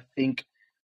I think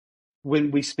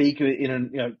when we speak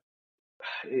in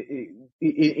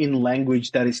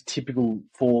language that is typical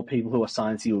for people who are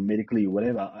sciencey or medically or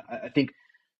whatever, I think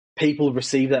people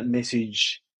receive that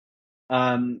message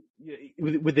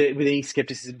with any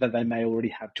skepticism that they may already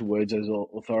have towards those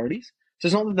authorities. So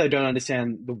it's not that they don't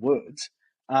understand the words.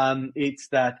 It's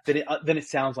that then it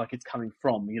sounds like it's coming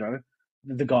from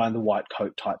the guy in the white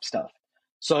coat type stuff.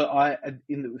 So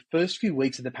in the first few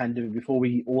weeks of the pandemic, before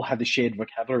we all had the shared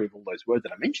vocabulary of all those words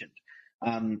that I mentioned,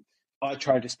 I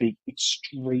tried to speak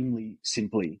extremely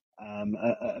simply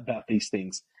about these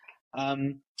things.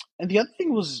 And the other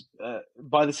thing was,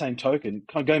 by the same token,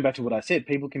 kind of going back to what I said,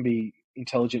 people can be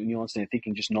intelligent and nuanced in their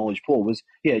thinking, just knowledge poor, was,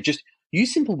 just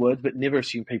use simple words, but never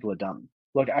assume people are dumb.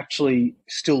 Like actually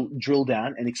still drill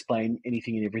down and explain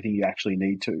anything and everything you actually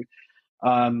need to.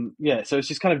 So it's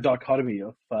just kind of dichotomy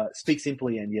of speak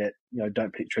simply and yet,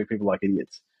 don't treat people like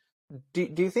idiots. Do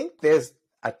you think there's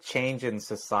a change in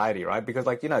society, right? Because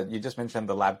you just mentioned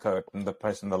the lab coat and the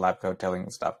person in the lab coat telling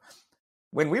stuff.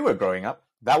 When we were growing up,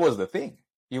 that was the thing.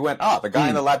 You went, the guy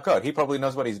in the lab coat, he probably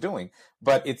knows what he's doing.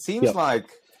 But it seems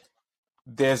like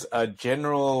there's a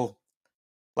general,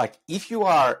 if you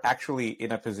are actually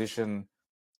in a position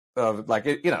of it's like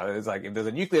if there's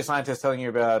a nuclear scientist telling you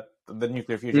about the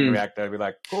nuclear fusion reactor, I'd be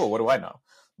like, cool, what do I know?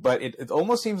 But it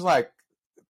almost seems like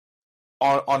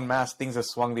en masse things have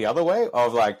swung the other way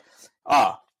of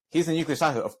he's a nuclear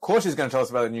scientist. Of course he's going to tell us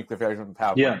about the nuclear fusion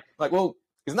power plant. Well,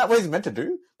 isn't that what he's meant to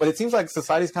do? But it seems like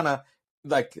society's kind of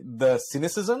the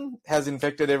cynicism has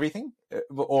infected everything,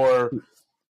 or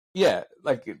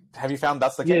have you found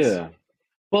that's the case? Yeah.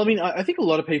 Well, I mean, I think a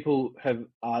lot of people have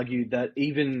argued that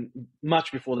even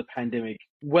much before the pandemic,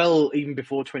 even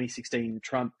before 2016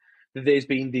 Trump, that there's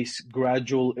been this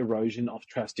gradual erosion of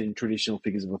trust in traditional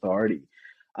figures of authority.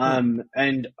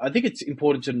 And I think it's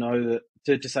important to know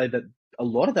that to say that a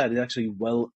lot of that is actually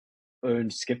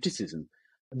well-earned skepticism.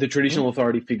 The traditional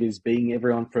authority figures being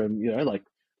everyone from,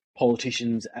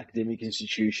 politicians, academic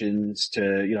institutions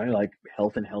to,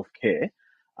 health and healthcare.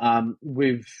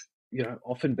 We've,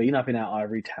 often been up in our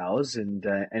ivory towers and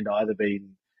either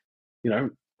been,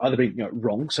 either being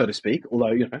wrong, so to speak,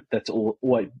 although that's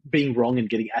always being wrong and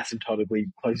getting asymptotically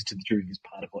closer to the truth is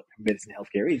part of what medicine and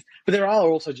healthcare is. But there are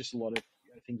also just a lot of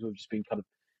things we've just been kind of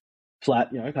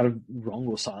flat, kind of wrong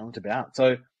or silent about.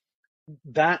 So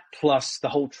that plus the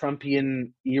whole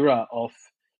Trumpian era of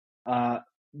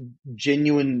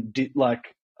genuine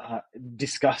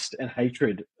disgust and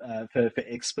hatred for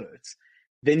experts,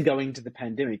 then going to the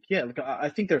pandemic. Yeah, look, I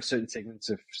think there are certain segments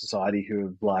of society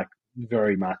who are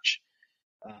very much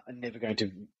are never going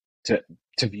to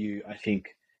view, I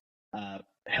think,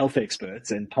 health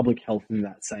experts and public health in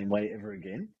that same way ever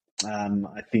again.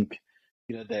 I think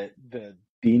the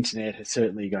internet has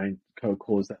certainly going to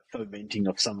cause that fomenting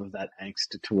of some of that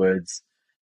angst towards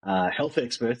health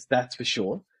experts, that's for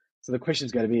sure. So the question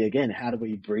is going to be, again, how do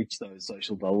we breach those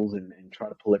social bubbles and try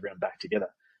to pull everyone back together?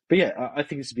 But yeah, I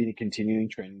think this has been a continuing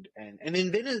trend. And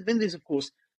then there's, of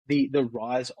course, the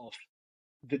rise of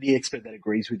the expert that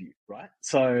agrees with you, right?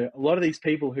 So a lot of these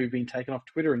people who've been taken off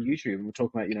Twitter and YouTube, and we're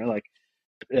talking about,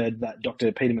 that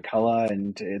Dr. Peter McCullough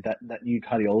and that new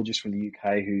cardiologist from the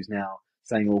UK who's now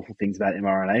saying awful things about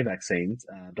mRNA vaccines,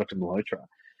 Dr. Malhotra.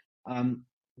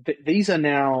 These are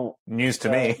now news to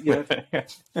me.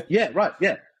 Yeah, right.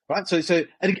 Yeah, right. So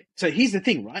here's the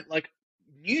thing, right? Like,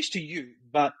 news to you,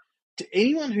 but to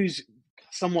anyone who's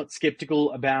somewhat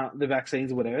skeptical about the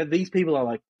vaccines or whatever, these people are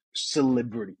like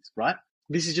celebrities, right?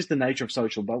 This is just the nature of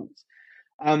social bubbles.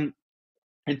 And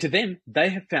to them, they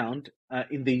have found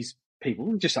in these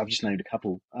people, I've just named a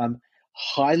couple,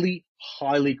 highly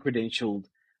credentialed,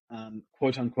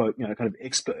 quote unquote, kind of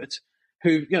experts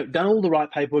who've done all the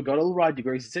right paperwork, got all the right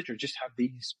degrees, etc. Just have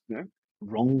these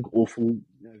wrong, awful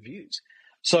views.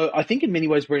 So I think in many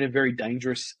ways we're in a very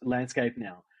dangerous landscape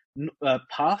now.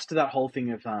 Past that whole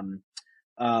thing of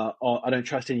I don't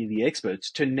trust any of the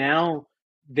experts, to now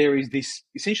there is this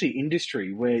essentially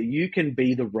industry where you can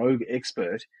be the rogue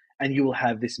expert and you will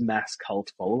have this mass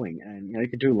cult following, and you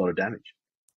can do a lot of damage.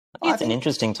 I think it's an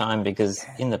interesting time because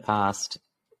in the past,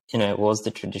 it was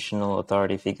the traditional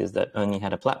authority figures that only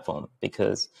had a platform,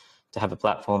 because to have a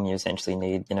platform, you essentially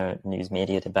need, news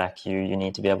media to back you. You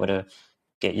need to be able to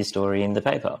get your story in the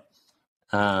paper.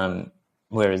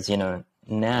 Whereas,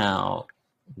 now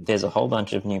there's a whole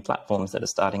bunch of new platforms that are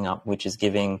starting up, which is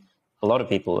giving a lot of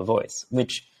people a voice,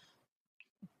 which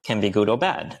can be good or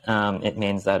bad. It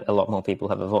means that a lot more people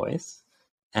have a voice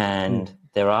and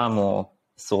there are more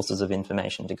sources of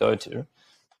information to go to.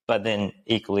 But then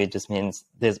equally, it just means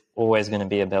there's always going to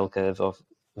be a bell curve of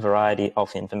variety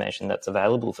of information that's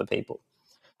available for people.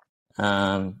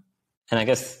 And I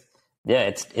guess,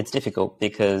 it's difficult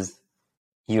because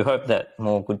you hope that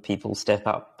more good people step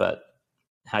up, but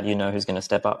how do you know who's going to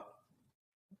step up?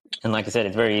 And like I said,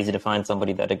 it's very easy to find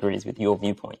somebody that agrees with your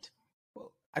viewpoint.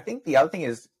 Well, I think the other thing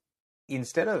is,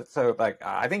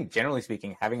 I think generally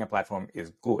speaking, having a platform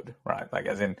is good, right? Like,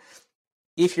 as in,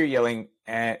 if you're yelling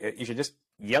and if you're just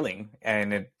yelling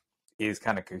and it is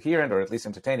kind of coherent or at least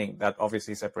entertaining, that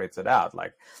obviously separates it out.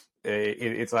 Like,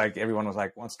 it's like everyone was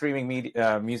like, once streaming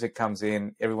music comes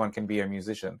in, everyone can be a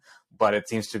musician. But it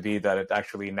seems to be that it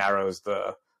actually narrows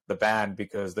the band,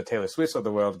 because the Taylor Swifts of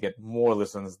the world get more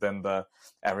listens than the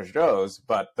average Joes,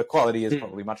 but the quality is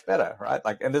probably much better, right?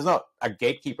 Like, and there's not a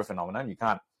gatekeeper phenomenon. You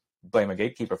can't blame a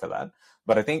gatekeeper for that.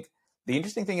 But I think the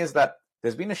interesting thing is that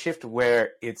there's been a shift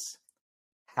where it's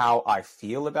how I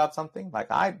feel about something. Like,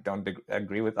 I don't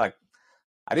agree with, I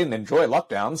didn't enjoy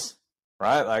lockdowns,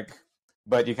 right? Like,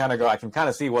 but you kind of go, I can kind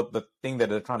of see what the thing that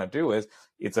they're trying to do is.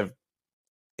 It's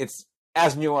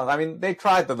as nuanced. I mean, they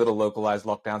tried the little localized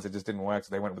lockdowns, it just didn't work, so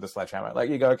they went with the sledgehammer. Like,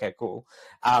 you go, okay, cool.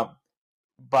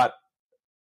 But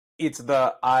it's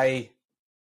I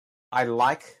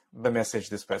like the message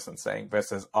this person's saying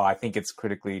versus, I think it's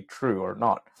critically true or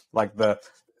not. Like,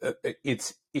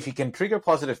 it's, if you can trigger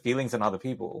positive feelings in other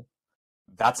people,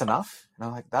 that's enough.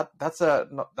 Like,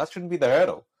 that shouldn't be the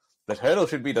hurdle. The hurdle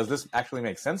should be, does this actually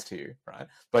make sense to you, right?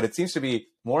 But it seems to be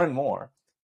more and more,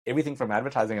 everything from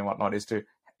advertising and whatnot is to,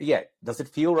 does it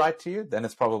feel right to you? Then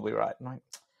it's probably right. I'm like,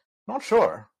 not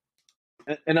sure.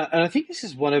 And I think this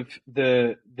is one of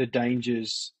the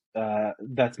dangers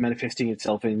that's manifesting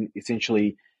itself in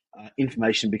essentially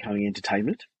information becoming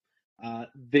entertainment,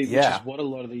 which is what a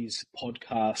lot of these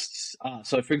podcasts are.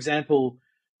 So, for example,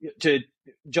 to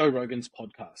Joe Rogan's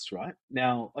podcasts, right?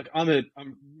 Now, like,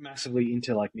 I'm massively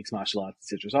into like mixed martial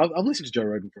arts, etc. So I've listened to Joe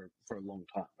Rogan for a long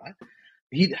time, right?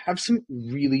 He'd have some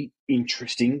really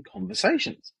interesting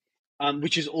conversations,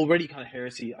 which is already kind of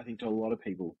heresy, I think, to a lot of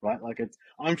people, right? Like,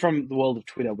 I'm from the world of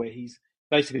Twitter, where he's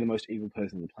basically the most evil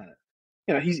person on the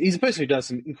planet. He's a person who does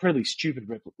some incredibly stupid,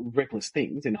 reckless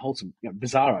things and holds some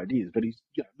bizarre ideas, but he's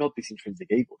not this intrinsic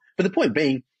evil. But the point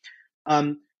being,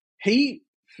 he,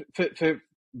 for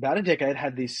about a decade,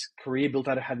 had this career built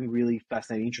out of having really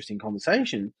fascinating, interesting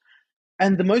conversations.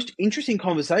 And the most interesting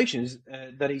conversations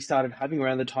that he started having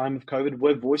around the time of COVID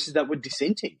were voices that were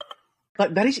dissenting.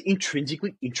 Like, that is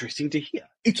intrinsically interesting to hear.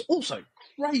 It's also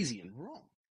crazy and wrong,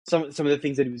 some of the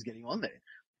things that he was getting on there.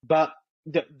 But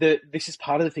this is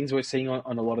part of the things we're seeing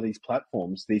on a lot of these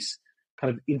platforms, this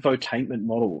kind of infotainment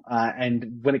model.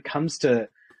 And when it comes to,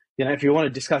 if you want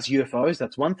to discuss UFOs,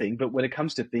 that's one thing. But when it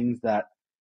comes to things that,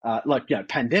 like,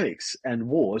 pandemics and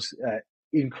wars,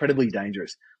 incredibly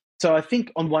dangerous. So I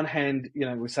think on one hand,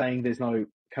 we're saying there's no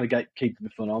kind of gatekeep to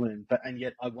the phenomenon, and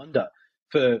yet I wonder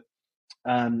for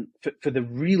the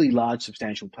really large,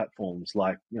 substantial platforms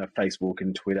like Facebook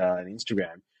and Twitter and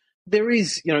Instagram, there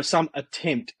is some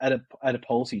attempt at a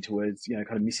policy towards kind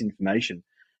of misinformation,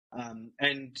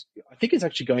 and I think it's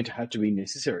actually going to have to be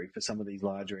necessary for some of these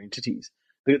larger entities.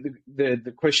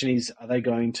 The question is, are they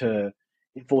going to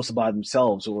enforce it by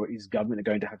themselves, or is government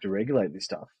going to have to regulate this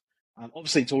stuff?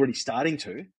 Obviously, it's already starting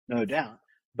to, no doubt.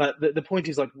 But the point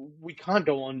is, like, we can't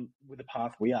go on with the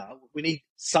path we are. We need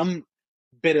some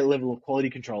better level of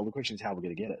quality control. The question is how we're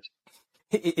going to get it.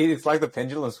 It's like the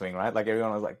pendulum swing, right? Like,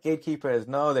 everyone was like, gatekeepers,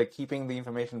 no, they're keeping the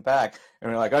information back. And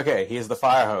we're like, okay, here's the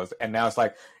fire hose. And now it's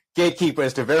like,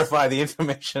 gatekeepers to verify the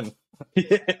information.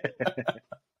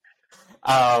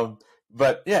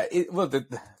 But yeah,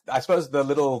 I suppose the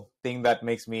little thing that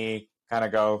makes me kind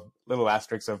of go little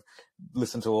asterisks of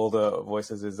listen to all the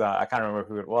voices is I can't remember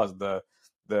who it was, was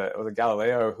it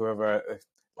Galileo or whoever,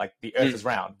 like the Earth is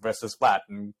round versus flat,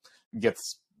 and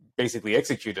gets basically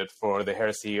executed for the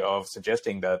heresy of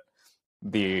suggesting that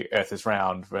the Earth is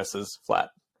round versus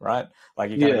flat, right?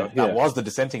 Like, you kind of go, that was the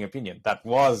dissenting opinion. That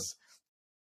was,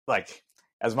 like,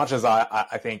 as much as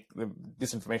I think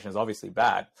disinformation is obviously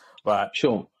bad, but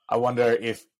sure, I wonder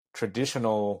if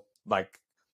traditional, like,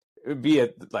 be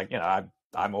it like,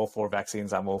 I'm all for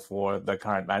vaccines, I'm all for the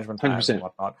current management plans 100%. and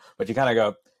whatnot, but you kind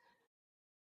of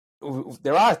go,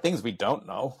 there are things we don't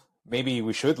know. Maybe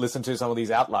we should listen to some of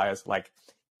these outliers, like,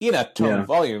 in a tone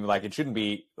volume. Like, it shouldn't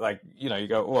be like, you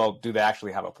go, well, do they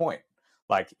actually have a point?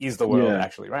 Like, is the world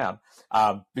actually round?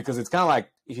 Because it's kind of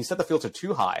like, if you set the filter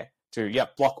too high to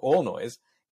block all noise,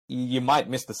 you might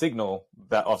miss the signal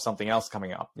of something else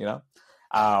coming up,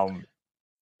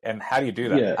 and how do you do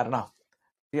that? Yeah. I don't know.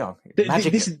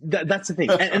 That's the thing.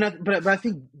 But I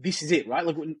think this is it, right?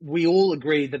 Like, we all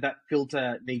agree that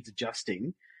filter needs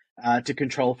adjusting to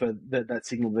control for that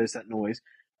signal versus that noise.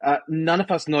 None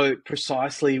of us know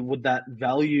precisely what that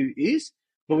value is,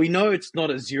 but we know it's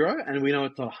not a 0 and we know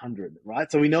it's not 100,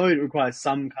 right? So we know it requires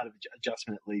some kind of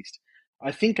adjustment at least.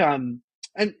 I think,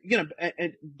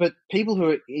 but people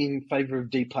who are in favor of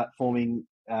deplatforming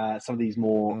some of these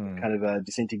more kind of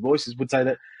dissenting voices would say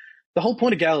that the whole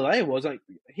point of Galileo was, like,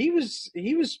 he was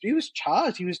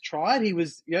charged, he was tried, he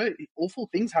was, awful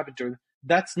things happened to him.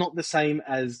 That's not the same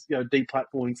as,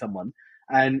 deplatforming someone.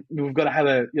 And we've got to have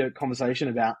a conversation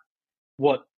about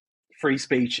what free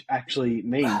speech actually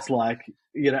means. Like,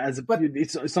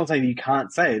 it's not saying that you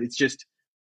can't say it. It's just,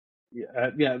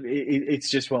 it's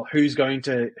just, well,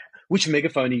 which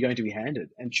megaphone are you going to be handed?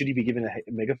 And should he be given a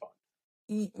megaphone?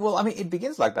 Well, I mean, it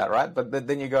begins like that, right? But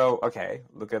then you go, okay,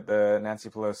 look at the Nancy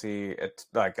Pelosi,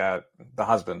 the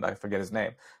husband, I forget his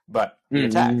name, but the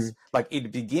attacks. Like,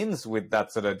 it begins with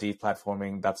that sort of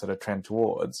deplatforming, that sort of trend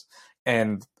towards,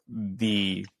 and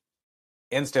the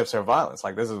end steps are violence.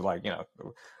 Like, this is like,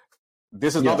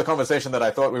 this is not the conversation that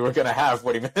I thought we were going to have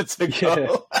 40 minutes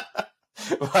ago.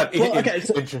 But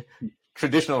in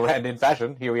traditional Randin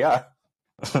fashion, here we are.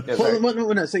 But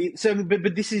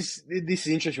this is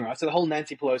interesting, right? So the whole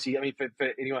Nancy Pelosi, I mean, for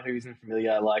anyone who isn't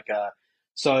familiar, like,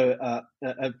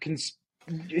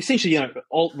 essentially,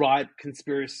 alt-right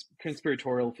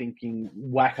conspiratorial thinking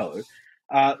wacko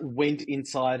went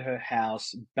inside her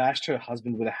house, bashed her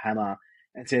husband with a hammer,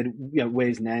 and said,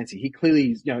 where's Nancy? He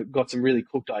clearly, got some really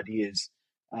cooked ideas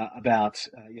about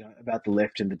the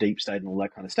left and the deep state and all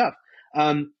that kind of stuff.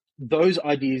 Those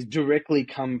ideas directly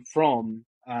come from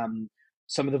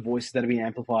some of the voices that have been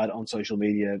amplified on social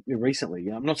media recently.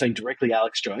 I'm not saying directly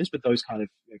Alex Jones, but those kind of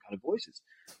voices.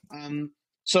 And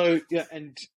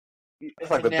it's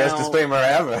like the best disclaimer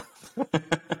ever.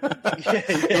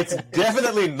 It's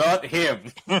definitely not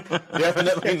him.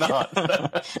 Definitely not.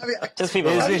 I mean, just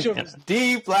people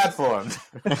deplatformed.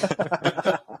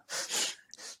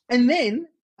 And then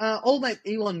old mate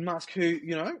Elon Musk, who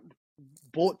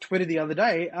bought Twitter the other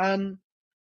day,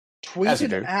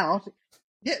 tweeted out.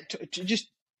 Yeah, just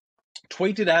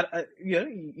tweeted out,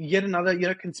 yet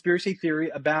another, conspiracy theory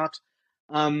about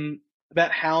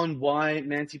how and why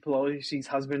Nancy Pelosi's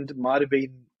husband might have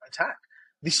been attacked.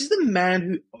 this is the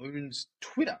man who owns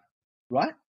Twitter,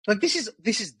 right? Like this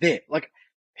is there. Like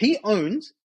he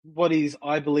owns what is,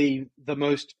 I believe, the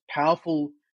most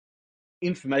powerful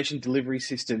information delivery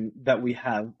system that we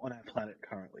have on our planet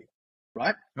currently,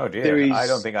 right? Oh dear, I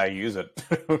don't think I use it.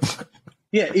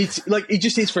 Yeah, it's like it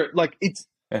just is for like it's.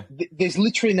 Yeah. There's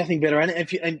literally nothing better, and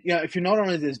if you're not on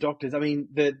it as doctors, I mean,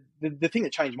 the thing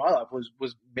that changed my life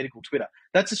was medical Twitter.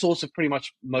 That's the source of pretty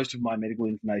much most of my medical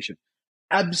information.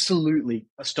 Absolutely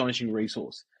astonishing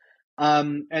resource.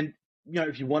 And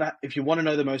if you want to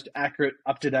know the most accurate,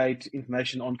 up to date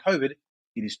information on COVID,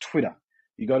 it is Twitter.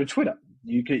 You go to Twitter.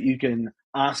 You can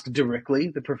ask directly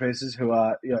the professors who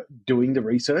are doing the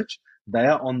research. They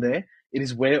are on there. It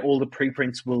is where all the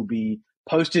preprints will be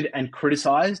posted and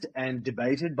criticized and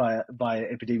debated by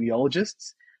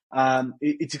epidemiologists.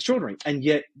 It's extraordinary, and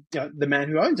yet the man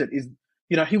who owns it is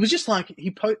he was just like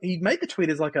he made the tweet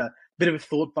as like a bit of a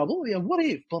thought bubble. What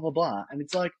if blah blah blah, and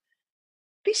it's like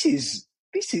this is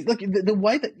like the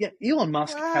way that Elon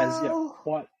Musk has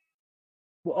quite.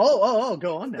 Well,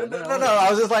 go on now. No.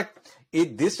 I was just like,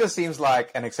 this just seems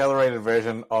like an accelerated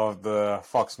version of the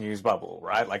Fox News bubble,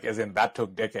 right? Like, as in that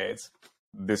took decades.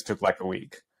 This took like a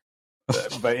week.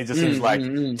 But it just seems like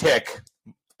tech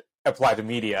applied to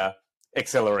media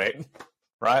accelerate,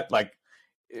 right? Like,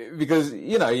 because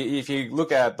if you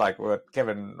look at like what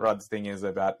Kevin Rudd's thing is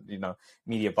about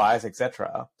media bias,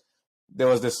 etc., there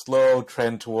was this slow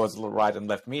trend towards right and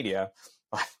left media.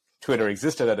 Twitter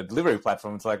existed as a delivery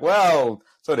platform. It's like, well,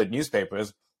 so did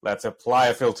newspapers. Let's apply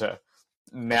a filter.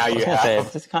 Now you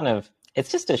have.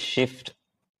 It's just a shift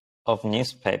of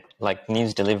newspaper, like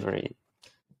news delivery.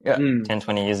 Yeah. 10,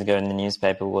 20 years ago, the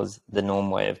newspaper was the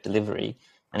norm way of delivery.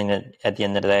 And at the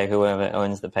end of the day, whoever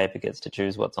owns the paper gets to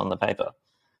choose what's on the paper.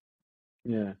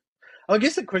 Yeah. I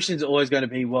guess the question is always going to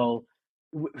be, well,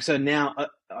 so now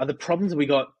are the problems that we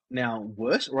got now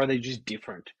worse, or are they just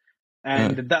different?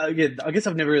 And I guess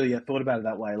I've never really thought about it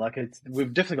that way. Like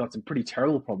we've definitely got some pretty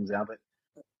terrible problems now, but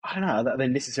I don't know, are they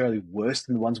necessarily worse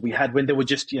than the ones we had when there were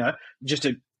just the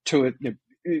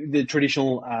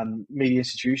traditional media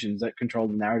institutions that control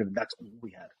the narrative. That's all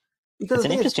we had. It's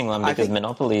an interesting one because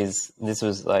monopolies, this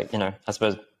was like, I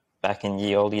suppose back in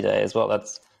ye olde day as well,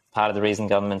 that's part of the reason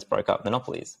governments broke up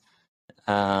monopolies.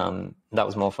 That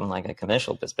was more from like a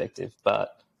commercial perspective.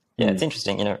 But yeah, it's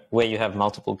interesting, where you have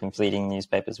multiple competing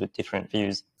newspapers with different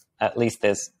views, at least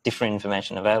there's different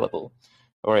information available.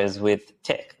 Whereas with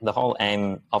tech, the whole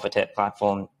aim of a tech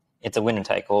platform, it's a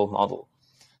winner-take-all model.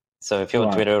 So if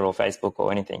you're Twitter or Facebook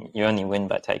or anything, you only win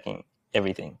by taking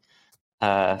everything.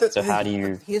 So how do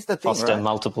you foster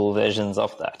multiple versions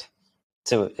of that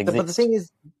to exist? But the thing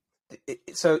is,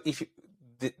 so if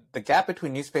the gap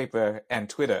between newspaper and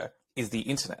Twitter is the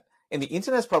internet. And the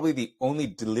internet is probably the only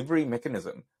delivery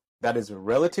mechanism that is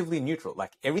relatively neutral.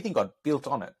 Like everything got built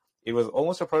on it. It was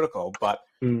almost a protocol, but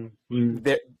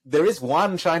there is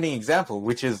one shining example,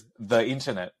 which is the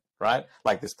internet, right?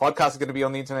 Like this podcast is going to be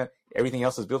on the internet. Everything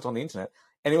else is built on the internet.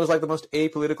 And it was like the most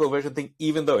apolitical version thing,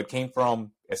 even though it came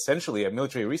from essentially a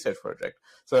military research project.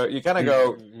 So you kind of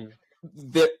go,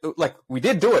 like, we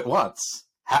did do it once.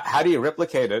 How do you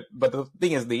replicate it? But the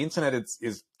thing is, the internet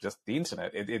is just the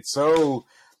internet. It's so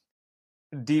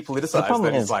depoliticized. The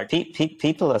problem that is, it's like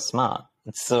people are smart,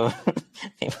 so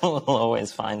people will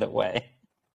always find a way.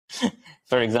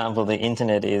 For example, the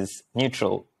internet is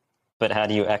neutral, but how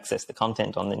do you access the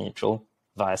content on the neutral?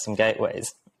 Via some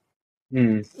gateways.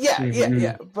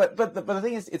 Yeah. But the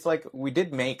thing is, it's like we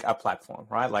did make a platform,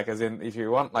 right? Like, as in, if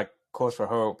you want like cause for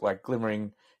hope, like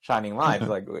glimmering, shining light,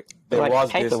 like there was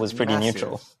paper this was pretty massive...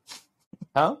 neutral.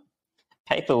 Huh?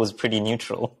 Paper was pretty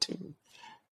neutral too.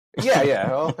 Yeah.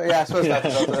 Well, yeah, I suppose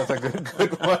that's a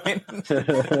good point.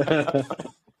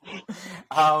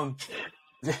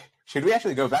 Should we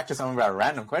actually go back to some of our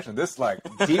random questions? This like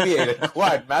deviated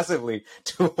quite massively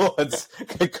towards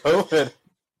COVID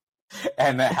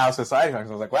and how society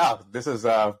functions. I was like, wow, this is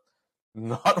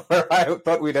not where I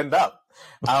thought we'd end up.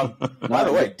 By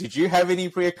the way, did you have any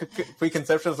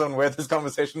preconceptions on where this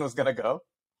conversation was going to go?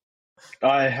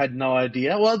 I had no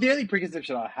idea. Well, the only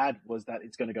preconception I had was that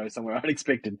it's going to go somewhere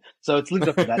unexpected. So it's lived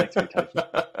up to that expectation.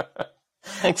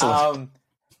 Excellent.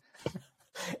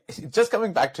 Just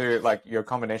coming back to like your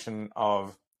combination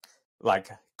of like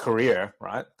career,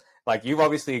 right? Like you've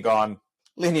obviously gone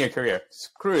linear career.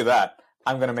 Screw that.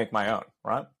 I'm going to make my own,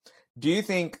 right? Do you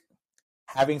think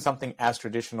having something as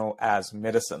traditional as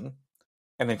medicine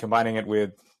and then combining it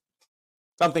with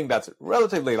something that's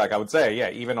relatively, like I would say, yeah,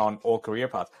 even on all career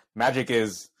paths, magic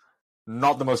is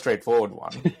not the most straightforward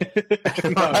one.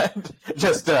 Right?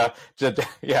 Just, an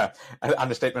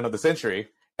understatement of the century.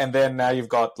 and then now you've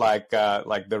got like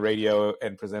the radio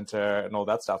and presenter and all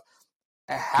that stuff.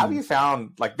 Have you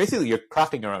found, like, basically you're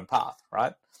crafting your own path,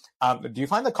 right? Do you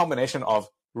find the combination of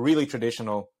really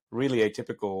traditional, really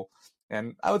atypical,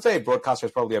 and I would say broadcaster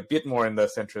is probably a bit more in the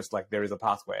centrist, like there is a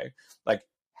pathway. Like,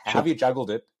 have you juggled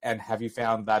it, and have you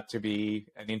found that to be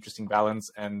an interesting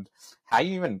balance? And how are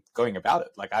you even going about it?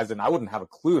 Like, as in, I wouldn't have a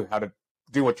clue how to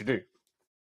do what you do.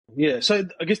 Yeah, so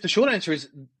I guess the short answer is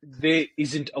there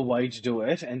isn't a way to do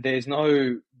it, and there's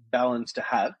no balance to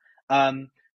have.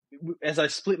 As I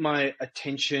split my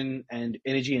attention and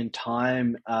energy and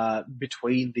time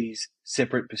between these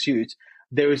separate pursuits,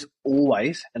 there is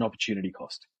always an opportunity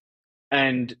cost.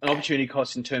 And an opportunity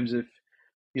cost in terms of,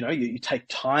 you take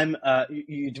time,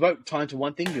 you devote time to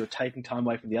one thing, you're taking time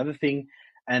away from the other thing.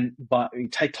 And but you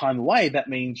take time away, that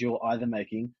means you're either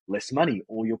making less money,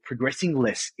 or you're progressing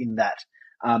less in that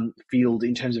field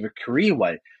in terms of a career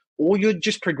way, or you're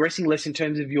just progressing less in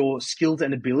terms of your skills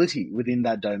and ability within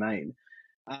that domain.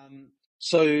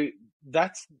 So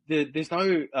there's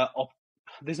no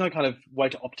kind of way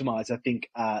to optimize, I think,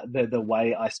 the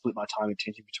way I split my time and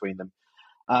attention between them.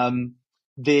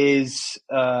 So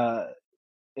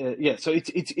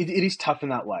it is tough in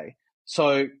that way.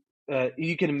 So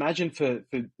you can imagine for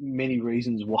many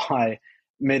reasons why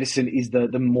medicine is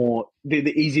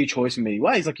the easier choice in many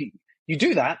ways. Like you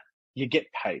do that, you get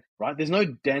paid, right? There's no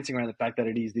dancing around the fact that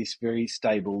it is this very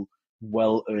stable,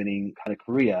 well-earning kind of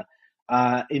career.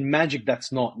 In magic,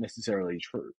 that's not necessarily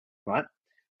true, right?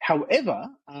 However,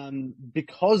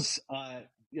 because I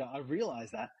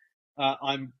realize that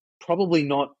I'm probably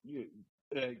not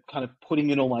kind of putting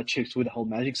in all my chips with the whole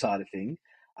magic side of thing.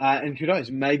 And who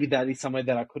knows, maybe that is somewhere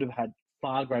that I could have had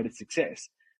far greater success.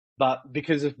 But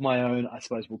because of my own, I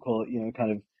suppose we'll call it,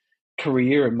 kind of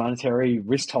career and monetary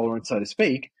risk tolerance, so to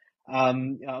speak,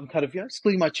 I'm kind of,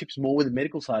 splitting my chips more with the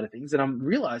medical side of things. And I'm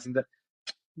realizing that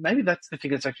maybe that's the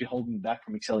thing that's actually holding me back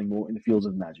from excelling more in the fields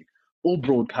of magic or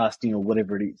broadcasting or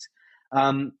whatever it is.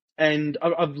 And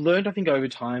I've learned, I think, over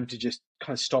time to just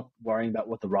kind of stop worrying about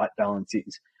what the right balance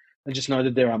is and just know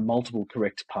that there are multiple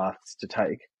correct paths to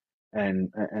take.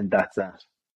 And that's that.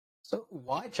 So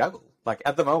why juggle? Like,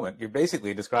 at the moment, you're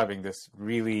basically describing this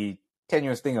really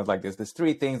tenuous thing of like there's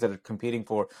three things that are competing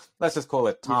for, let's just call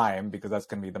it time, because that's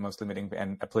going to be the most limiting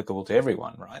and applicable to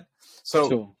everyone, right?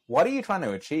 So What are you trying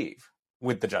to achieve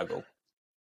with the juggle?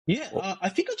 Yeah, I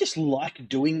think I just like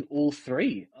doing all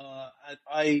three.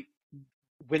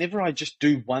 Whenever I just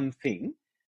do one thing,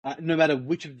 no matter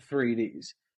which of the three it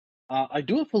is, I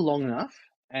do it for long enough,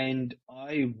 and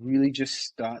I really just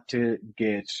start to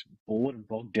get bored and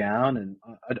bogged down, and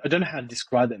I don't know how to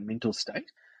describe that mental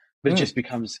state, but it just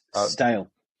becomes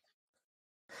stale.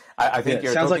 I think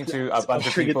you're talking to a bunch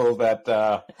of people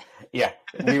that,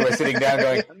 we were sitting down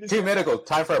going, too medical,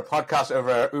 time for a podcast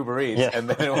over Uber Eats. Yeah. And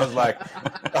then it was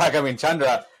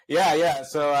Chandra,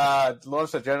 so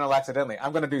launched a journal accidentally.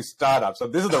 I'm going to do startup. So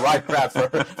this is the right crap for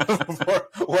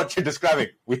what you're describing.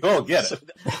 We all get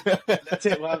it. That's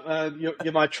it. Well,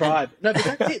 you're my tribe. No, but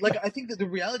that's it. Like, I think that the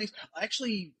reality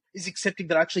is accepting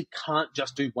that I actually can't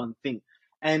just do one thing.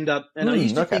 And I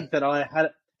used to think that I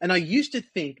had... And I used to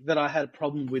think that I had a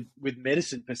problem with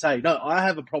medicine per se. No, I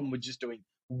have a problem with just doing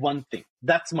one thing.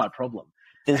 That's my problem.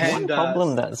 There's one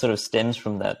problem that sort of stems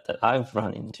from that I've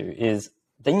run into is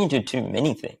then you do too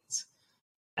many things.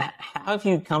 How have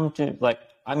you come to,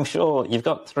 I'm sure you've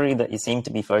got three that you seem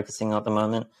to be focusing on at the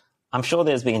moment. I'm sure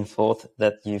there's been fourth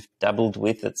that you've dabbled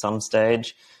with at some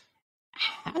stage.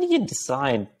 How do you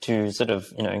decide to sort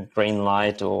of, green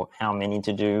light or how many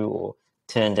to do or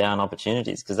turn down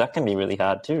opportunities? Because that can be really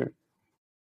hard too.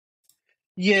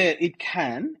 Yeah, it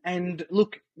can. And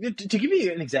look, to give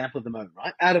you an example at the moment,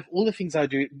 right? Out of all the things I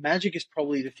do, magic is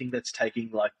probably the thing that's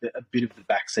taking a bit of the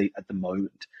backseat at the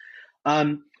moment.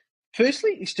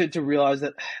 Firstly, is to realize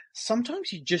that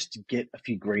sometimes you just get a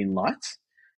few green lights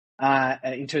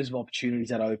in terms of opportunities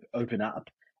that open up.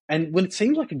 And when it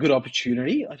seems like a good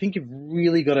opportunity, I think you've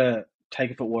really got to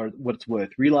take it for what it's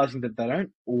worth, realizing that they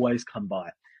don't always come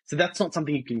by. So that's not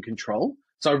something you can control.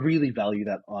 So I really value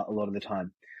that a lot of the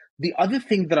time. The other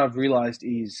thing that I've realized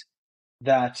is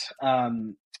that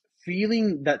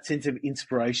feeling that sense of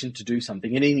inspiration to do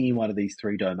something in any one of these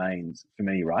three domains for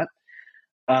me, right?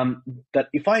 That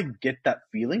if I get that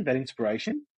feeling, that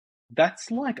inspiration,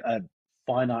 that's like a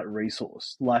finite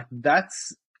resource.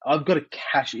 I've got to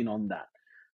cash in on that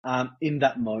in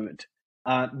that moment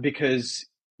because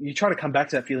you try to come back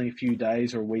to that feeling a few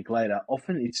days or a week later,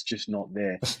 often it's just not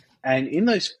there. And in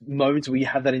those moments where you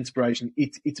have that inspiration,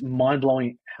 it's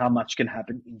mind-blowing how much can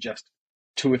happen in just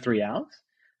 2 or 3 hours.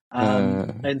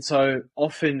 And so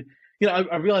often,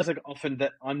 I realize often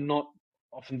that I'm not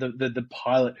often the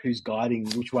pilot who's guiding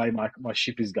which way my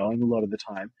ship is going a lot of the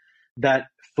time, that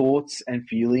thoughts and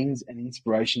feelings and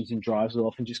inspirations and drives will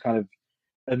often just kind of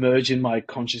emerge in my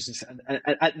consciousness. And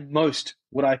at most,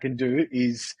 what I can do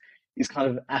is kind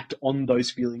of act on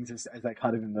those feelings as they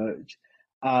kind of emerge.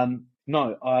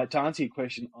 No, to answer your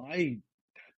question,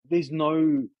 there's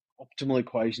no optimal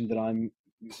equation that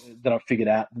I've figured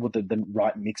out what the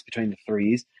right mix between the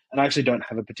three is, and I actually don't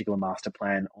have a particular master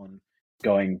plan on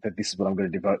going that this is what I'm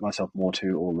going to devote myself more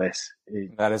to or less.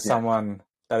 That is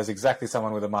exactly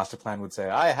someone with a master plan would say.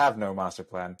 I have no master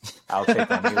plan. I'll take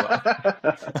on you.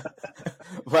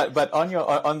 But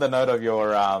on the note of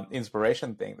your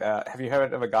inspiration thing, have you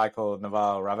heard of a guy called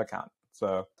Naval Ravikant?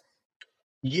 So.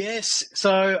 Yes,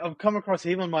 so I've come across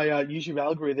him on my YouTube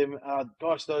algorithm.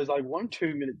 Gosh, those like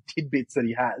 1-2 minute tidbits that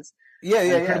he has.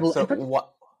 Yeah. So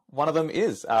one of them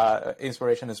is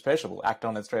inspiration is perishable. Act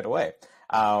on it straight away.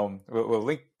 We'll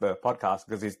link the podcast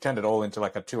because he's turned it all into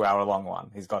like a 2-hour long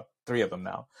one. He's got 3 of them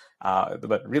now,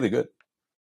 but really good.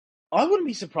 I wouldn't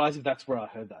be surprised if that's where I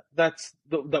heard that.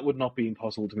 That would not be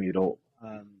impossible to me at all.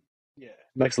 Yeah,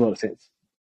 makes a lot of sense.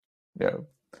 Yeah.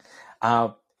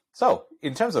 So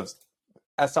in terms of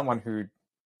as someone who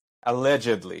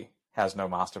allegedly has no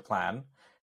master plan,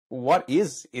 what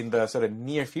is in the sort of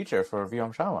near future for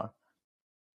Vyom Sharma?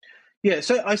 Yeah,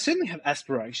 so I certainly have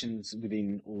aspirations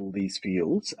within all these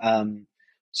fields.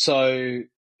 So,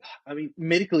 I mean,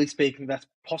 medically speaking, that's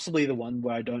possibly the one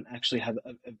where I don't actually have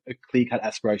a clear-cut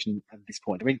aspiration at this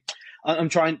point. I mean, I'm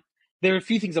trying. There are a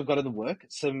few things I've got in the work.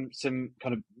 Some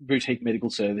kind of boutique medical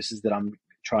services that I'm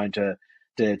trying to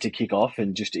kick off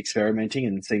and just experimenting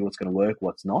and see what's going to work,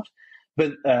 what's not.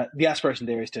 But the aspiration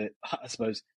there is to, I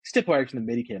suppose, step away from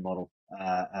the Medicare model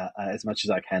as much as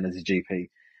I can as a GP.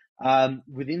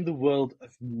 Within the world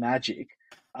of magic,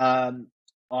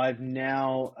 I've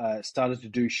now started to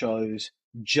do shows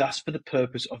just for the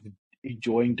purpose of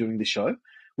enjoying doing the show,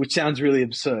 which sounds really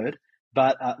absurd.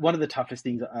 But one of the toughest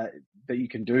things that you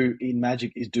can do in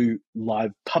magic is do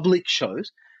live public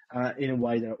shows in a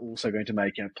way that are also going to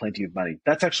make plenty of money.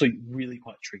 That's actually really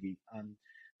quite tricky.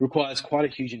 Requires quite a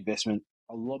huge investment.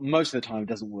 Most of the time it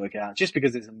doesn't work out just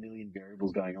because there's a million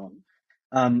variables going on.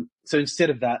 So instead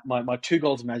of that, my 2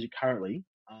 goals of magic currently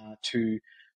are to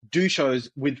do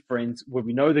shows with friends where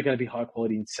we know they're going to be high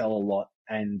quality and sell a lot,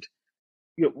 and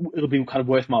it'll be kind of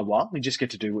worth my while. We just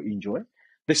get to do what you enjoy.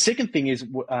 The second thing is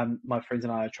my friends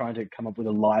and I are trying to come up with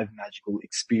a live magical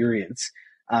experience,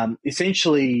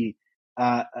 essentially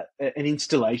an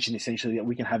installation essentially that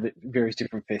we can have at various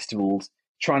different festivals,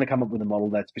 trying to come up with a model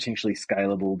that's potentially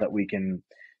scalable that we can,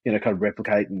 kind of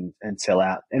replicate and sell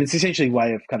out. And it's essentially a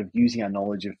way of kind of using our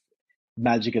knowledge of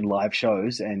magic and live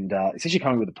shows and essentially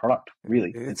coming with a product,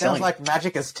 really. It sounds like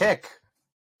magic is tech.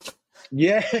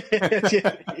 Yeah,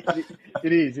 it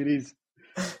is.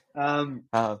 And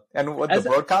what the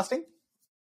broadcasting?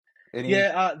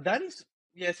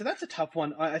 So that's a tough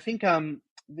one. I think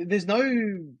there's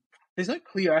no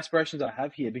clear aspirations I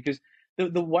have here because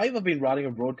the wave I've been riding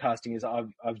of broadcasting is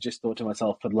I've just thought to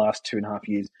myself for the last 2.5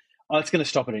 years, it's going to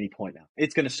stop at any point now.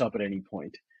 It's going to stop at any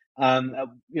point.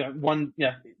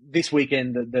 This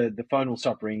weekend the phone will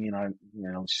stop ringing and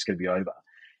it's just going to be over.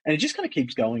 And it just kind of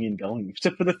keeps going and going. So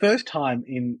for the first time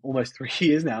in almost 3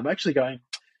 years now, I'm actually going,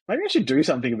 maybe I should do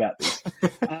something about this.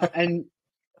 And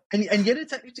yet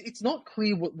it's not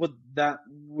clear what that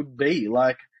would be.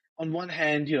 Like, on one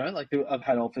hand, I've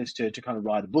had offers to kind of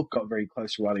write a book, got very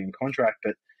close to writing a contract,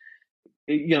 but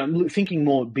I'm thinking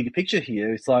more bigger picture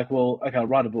here. It's like, well, okay, I'll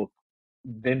write a book,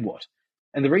 then what?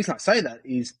 And the reason I say that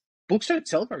is books don't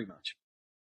sell very much.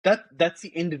 That's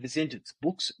the end of the sentence.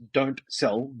 Books don't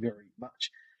sell very much.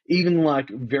 Even like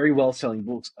very well selling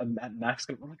books at max,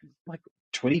 like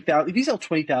 20,000. If you sell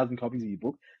 20,000 copies of your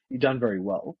book, you've done very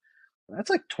well. That's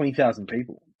like 20,000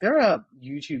 people. There are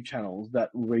YouTube channels that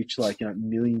reach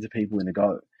millions of people in a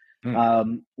go.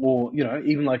 Or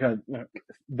even like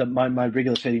my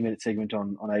regular 30-minute segment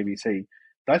on ABC,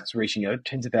 that's reaching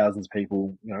tens of thousands of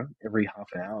people every half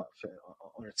an hour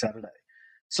on a Saturday.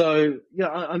 So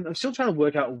I'm still trying to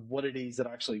work out what it is that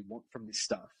I actually want from this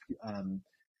stuff.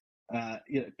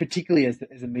 Particularly as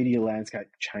the media landscape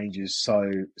changes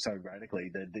so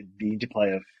radically, the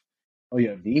interplay of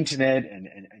the internet and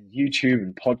YouTube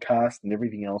and podcasts and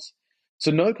everything else. So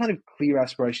no kind of clear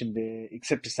aspiration there,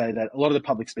 except to say that a lot of the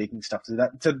public speaking stuff. So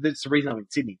that's the reason I'm in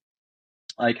Sydney.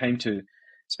 I came to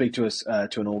speak to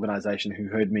an organisation who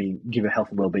heard me give a health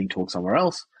and wellbeing talk somewhere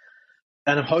else,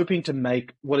 and I'm hoping to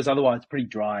make what is otherwise a pretty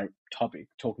dry topic,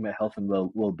 talking about health and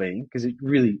wellbeing, because it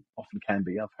really often can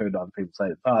be. I've heard other people say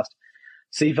it fast.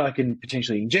 See if I can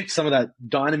potentially inject some of that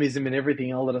dynamism and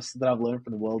everything else that I've learned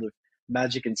from the world of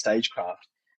magic and stagecraft,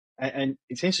 and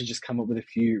essentially just come up with a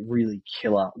few really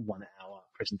killer 1 hour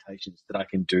presentations that I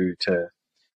can do to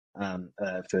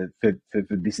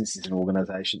for businesses and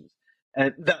organizations.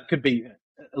 And that could be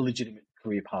a legitimate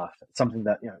career path, something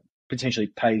that, potentially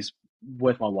pays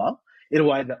worth my while in a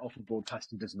way that often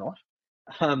broadcasting does not,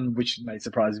 which may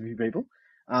surprise a few people.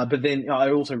 But then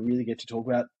I also really get to talk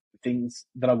about things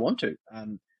that I want to,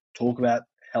 talk about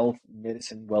health,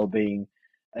 medicine, well-being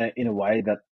in a way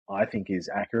that I think is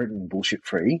accurate and bullshit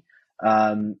free,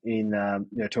 to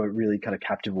a really kind of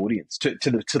captive audience, to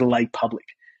the lay public,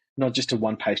 not just to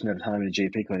one patient at a time in a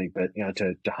GP clinic, but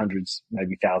to hundreds,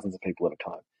 maybe thousands of people at a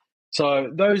time. So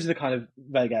those are the kind of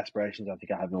vague aspirations I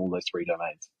think I have in all those three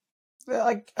domains.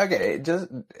 Like, okay,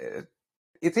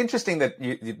 it's interesting that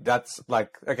that's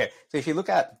like, okay, so if you look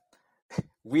at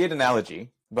weird analogy,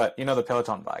 but the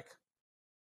Peloton bike.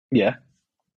 Yeah.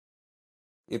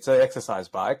 It's an exercise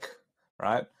bike,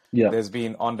 right? Yeah. There's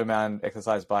been on-demand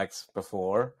exercise bikes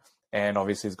before, and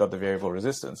obviously it's got the variable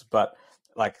resistance. But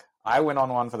like, I went on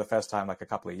one for the first time like a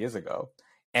couple of years ago,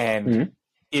 and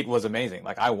it was amazing.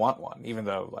 Like, I want one, even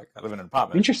though like I live in an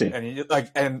apartment. Interesting.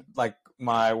 And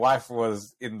my wife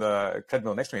was in the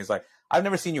treadmill next to me. It's like, I've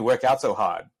never seen you work out so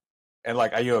hard, and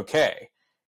like, are you okay?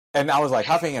 And I was like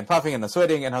huffing and puffing and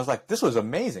sweating, and I was like, this was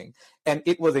amazing. And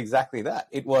it was exactly that.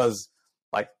 It was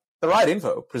like the right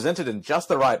info presented in just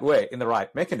the right way, in the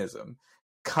right mechanism,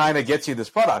 kind of gets you this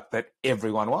product that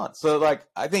everyone wants. So like,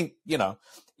 I think,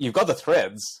 you've got the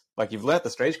threads, like you've learnt the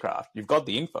stagecraft, you've got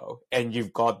the info, and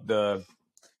you've got the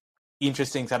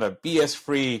interesting kind of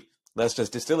BS-free, let's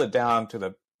just distill it down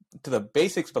to the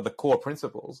basics, but the core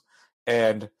principles.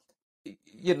 And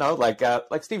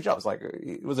like Steve Jobs, like,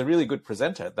 it was a really good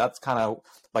presenter. That's kind of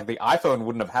like the iPhone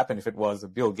wouldn't have happened if it was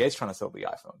Bill Gates trying to sell the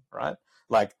iPhone, right?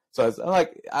 Like, so it's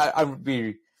like,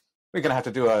 we're going to have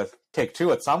to do a take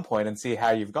two at some point and see how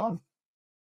you've gone.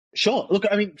 Sure. Look,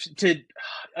 I mean,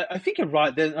 I think you're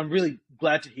right. I'm really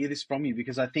glad to hear this from you,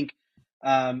 because I think,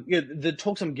 the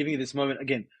talks I'm giving at this moment,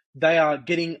 again, they are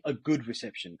getting a good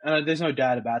reception. And there's no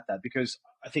doubt about that, because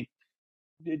I think,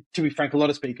 to be frank, a lot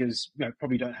of speakers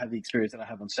probably don't have the experience that I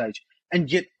have on stage. And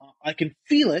yet I can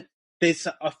feel it. There's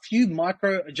a few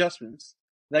micro adjustments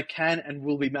that can and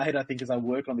will be made, I think, as I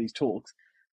work on these talks,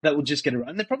 that will just get it right.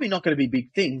 And they're probably not going to be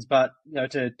big things, but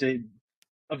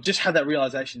I've just had that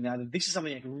realization now that this is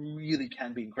something that really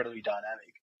can be incredibly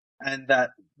dynamic, and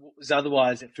that what was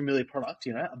otherwise a familiar product,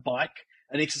 a bike,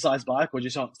 an exercise bike, or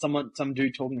just some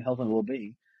dude talking health and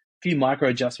well-being, a few micro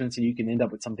adjustments, and you can end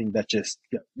up with something that just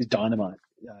is dynamite.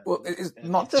 Well, it's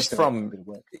not just from,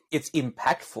 it's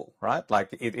impactful, right? Like,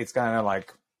 it's kind of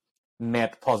like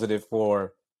net positive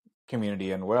for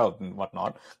community and world and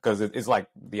whatnot, because it's like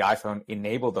the iPhone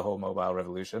enabled the whole mobile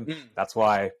revolution. That's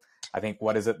why I think,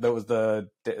 what is it? There was the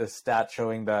stat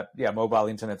showing that, mobile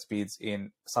internet speeds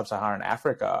in sub-Saharan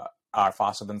Africa are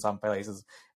faster than some places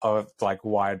of like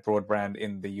wired broadband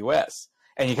in the US.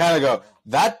 And you kind of go,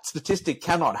 that statistic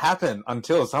cannot happen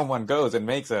until someone goes and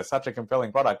makes such a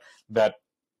compelling product that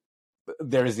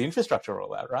there is the infrastructure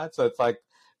all that, right? So it's like,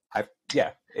 I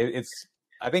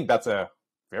think that's a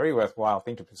very worthwhile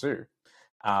thing to pursue.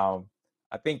 I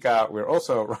think we're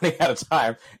also running out of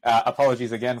time.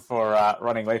 Apologies again for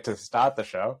running late to start the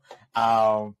show.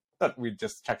 But we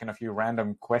just chuck in a few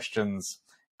random questions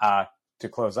to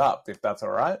close up, if that's all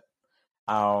right.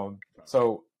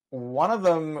 So one of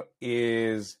them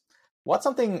is, what's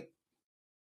something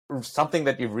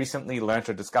that you've recently learned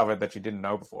or discovered that you didn't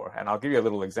know before? And I'll give you a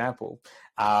little example.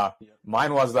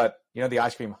 Mine was that, the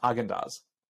ice cream Haagen-Dazs.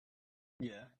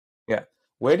 Yeah.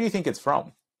 Where do you think it's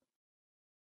from?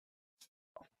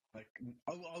 Like,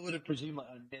 I would have presumed like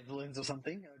Netherlands or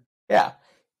something. Yeah.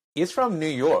 It's from New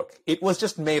York. It was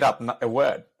just made up a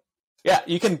word. Yeah,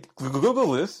 you can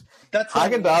Google this.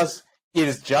 Haagen-Dazs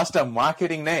is just a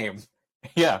marketing name.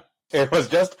 Yeah. It was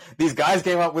just, these guys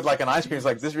came up with like an ice cream. It's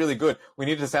like, this is really good. We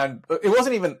need to sound, it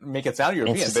wasn't even make it sound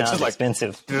European. It's just like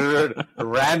expensive.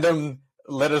 Random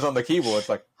letters on the keyboard. It's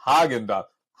like Haagen-Dazs.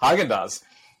 Haagen-Dazs.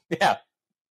 Yeah.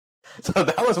 So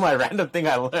that was my random thing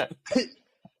I learned.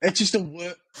 It's just a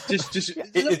word. It's just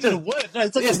a word. No,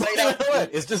 it's like it's a made up word.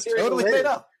 It's just totally made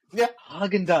up. Yeah.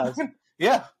 Haagen-Dazs.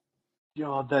 Yeah.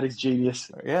 God, that is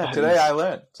genius. Yeah, today I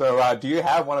learned. So do you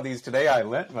have one of these today I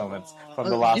learned moments from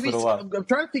the last little while? I'm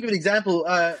trying to think of an example.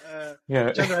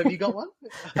 Yeah. Chandra, have you got one?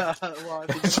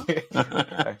 The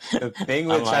thing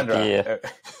with Chandra.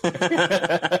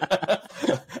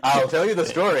 I'll tell you the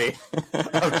story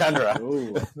of Chandra.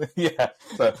 Yeah.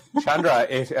 So Chandra,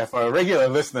 for regular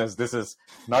listeners, this is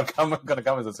not going to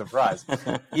come as a surprise.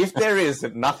 If there is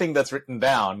nothing that's written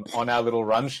down on our little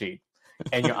run sheet,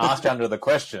 and you ask Chandra the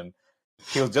question,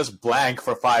 he'll just blank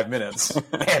for 5 minutes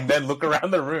and then look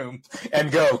around the room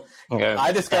and go,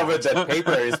 I discovered that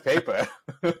paper is paper.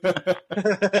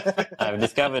 I've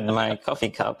discovered my coffee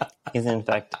cup is in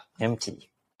fact empty.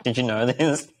 Did you know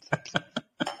this?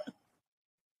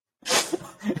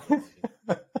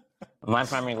 My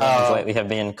primary learnings lately have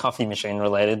been coffee machine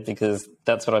related because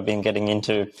that's what I've been getting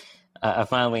into. I'm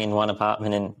finally in one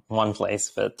apartment in one place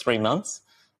for 3 months.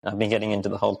 I've been getting into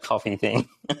the whole coffee thing.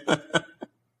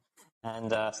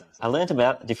 And I learned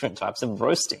about different types of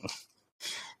roasting.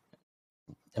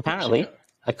 Apparently,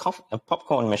 a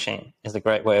popcorn machine is a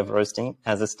great way of roasting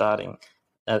as a starter.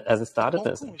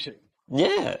 Machine.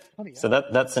 Yeah. So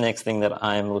that's the next thing that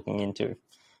I'm looking into.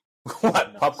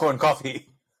 What? Popcorn coffee?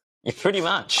 Yeah, pretty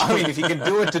much. I mean, if you can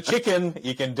do it to chicken,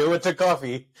 you can do it to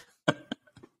coffee.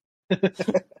 What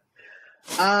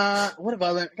have I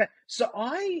learned? Okay, so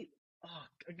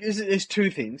there's two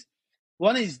things.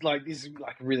 One is this is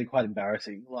really quite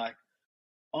embarrassing.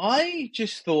 I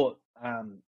just thought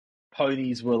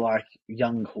ponies were like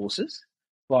young horses,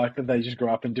 that they just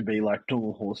grow up into be like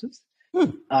normal horses. They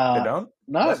don't?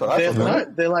 No,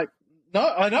 they're like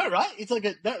no. I know, right? It's like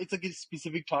a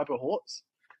specific type of horse.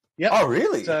 Yeah. Oh,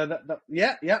 really? So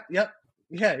yeah.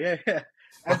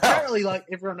 And apparently,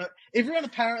 everyone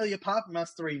apparently apart from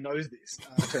us three knows this.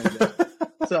 Turns out.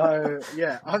 So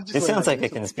yeah, This sounds like a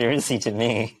conspiracy to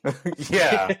me.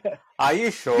 Yeah. Are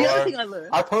you sure? The other thing I learned.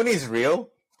 Are ponies real?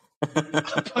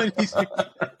 Ponies. Do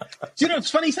you know? It's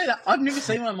funny you say that. I've never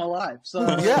seen one in my life. So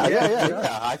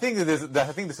Yeah. I think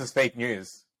this is fake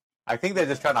news. I think they're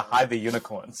just trying to hide the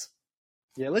unicorns.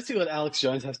 Yeah, let's see what Alex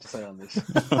Jones has to say on this.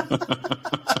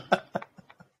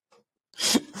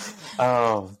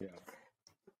 Oh. Yeah.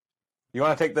 You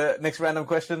want to take the next random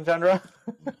question, Chandra?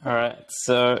 All right.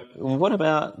 So what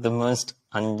about the most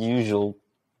unusual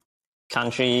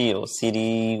country or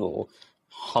city or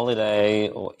holiday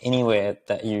or anywhere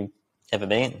that you've ever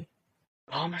been?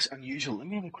 Oh, most unusual. Let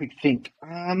me have a quick think.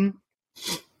 Oh,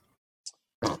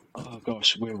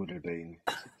 gosh, where would it have been?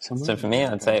 So for me,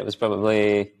 I'd say it was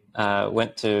probably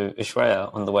went to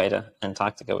Ushuaia on the way to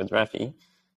Antarctica with Rafi,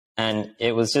 and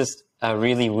it was just a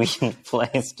really weird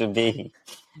place to be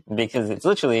because it's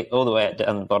literally all the way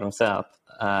down the bottom south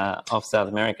of South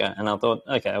America. And I thought,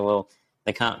 okay, well,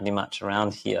 there can't be much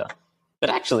around here.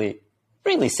 But actually,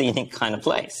 really scenic kind of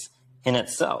place in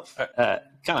itself. Kind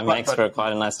of makes for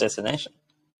quite a nice destination.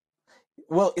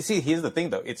 Well, you see, here's the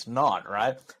thing, though. It's not,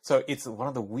 right? So it's one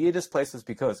of the weirdest places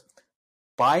because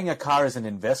buying a car is an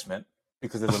investment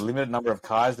because there's a limited number of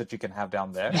cars that you can have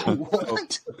down there.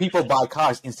 What? So people buy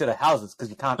cars instead of houses because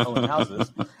you can't own houses.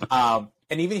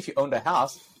 And even if you owned a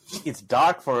house, it's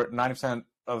dark for 90%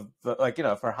 of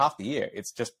the, for half the year.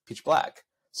 It's just pitch black.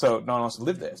 So no one wants to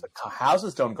live there. So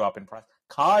houses don't go up in price.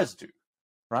 Cars do,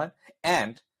 right?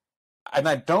 And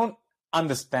I don't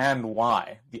understand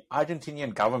why the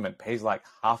Argentinian government pays like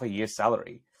half a year's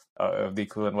salary of the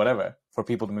equivalent, whatever, for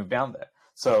people to move down there.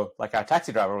 So, our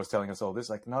taxi driver was telling us all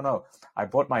this, no, I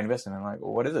bought my investment. And I'm like,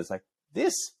 well, what is it? It's like,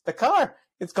 the car.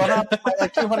 It's gone up by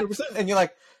 200%. And you're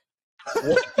like,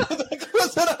 what?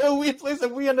 Was that a weird place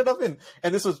that we ended up in?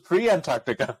 And this was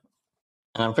pre-Antarctica.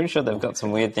 And I'm pretty sure they've got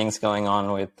some weird things going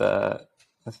on with,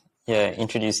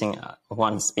 introducing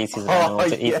one species of animal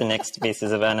to eat the next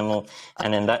species of animal.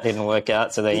 And then that didn't work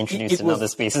out, so they introduced another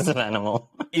species of animal.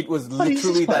 It was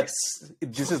literally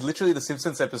this is literally the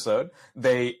Simpsons episode.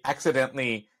 They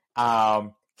accidentally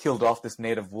killed off this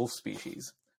native wolf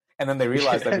species. And then they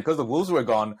realized that because the wolves were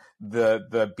gone,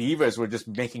 the beavers were just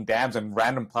making dams and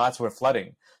random parts were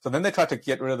flooding. So then they tried to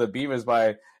get rid of the beavers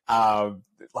by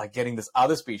getting this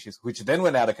other species, which then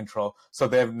went out of control. So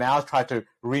they've now tried to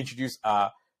reintroduce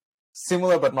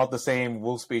similar but not the same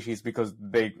wolf species because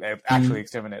they've actually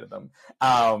exterminated them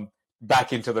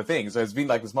back into the thing. So it's been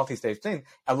like this multi-stage thing.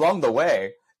 Along the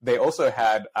way, they also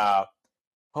had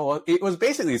it was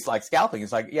basically it's like scalping.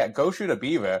 It's like, yeah, go shoot a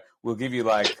beaver. We'll give you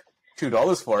like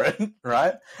 $2 for it,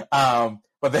 right?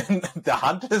 But then the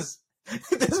hunters,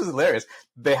 this is hilarious.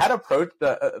 They had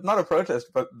not a protest,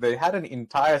 but they had an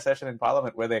entire session in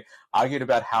Parliament where they argued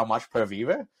about how much per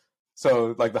beaver.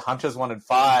 So the hunters wanted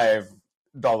 $5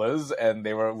 and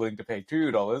they were willing to pay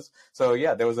 $2. So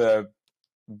yeah, there was a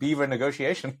beaver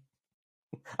negotiation,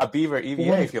 a beaver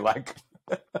EVA, if you like.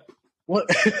 What?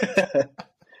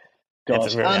 Gosh,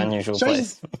 it's a very unusual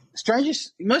place.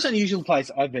 Most unusual place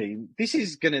I've been. This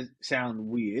is going to sound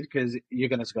weird because you're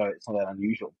going to go, it's not that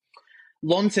unusual.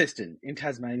 Launceston in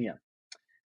Tasmania.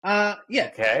 Yeah.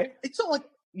 Okay. It's not like,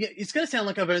 yeah, it's going to sound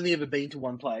like I've only ever been to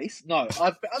one place. No,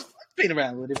 I've been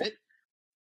around a little bit.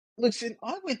 Listen,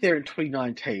 I went there in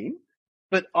 2019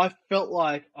 but I felt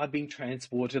like I've been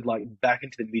transported like back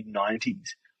into the mid-90s.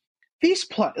 This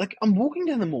place, like I'm walking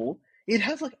down the mall, it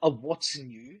has like a What's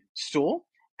New store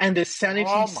and a Sanity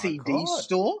Oh my CD God.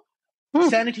 store,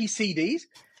 Sanity CDs,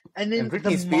 and then And the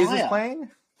Britney Spears is Maya. playing?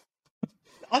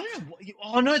 I don't know.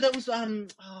 Oh no, that was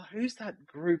who's that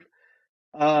group?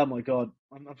 Oh my God,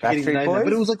 I'm forgetting the Backstreet name now.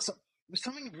 But it Boys? was like it was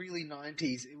something really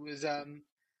 90s. It was I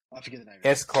forget the name.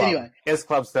 S Club. Anyway, S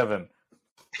Club 7.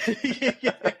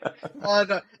 yeah. Oh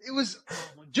no, it was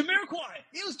Jamiroquai.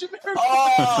 It was Jamiroquai.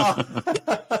 Oh!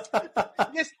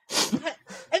 Yes, and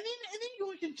then you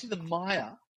walk into the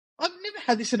Maya. I've never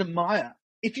had this in a Maya.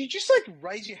 If you just like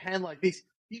raise your hand like this,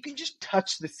 you can just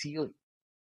touch the ceiling.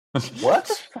 What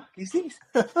the fuck is this?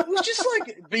 It was just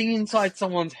like being inside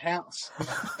someone's house.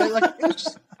 But, like it was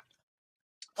just.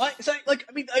 I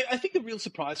think the real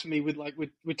surprise for me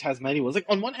with Tasmania was like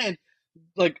on one hand,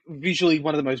 like visually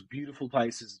one of the most beautiful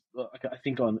places I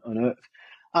think on Earth,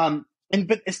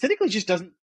 but aesthetically just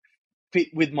doesn't fit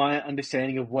with my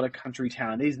understanding of what a country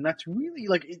town is, and that's really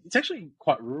like it's actually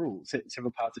quite rural.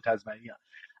 Several parts of Tasmania,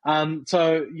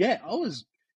 so yeah,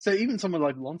 so even someone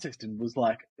like Launceston was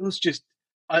like it was just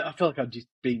I felt like I'd just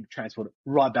been transported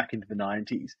right back into the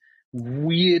 90s.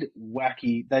 Weird,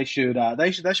 wacky. That should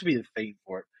be the theme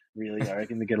for it. Really, I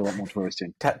reckon they get a lot more tourists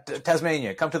in.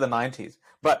 Tasmania, come to the 90s.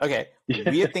 But okay,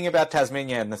 weird thing about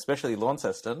Tasmania and especially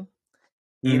Launceston,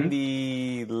 in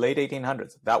the late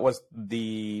 1800s, that was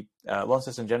the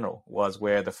Launceston General was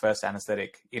where the first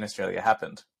anaesthetic in Australia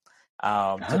happened.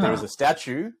 So there was a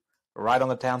statue right on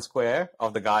the town square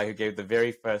of the guy who gave the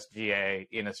very first GA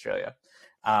in Australia.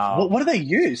 What do they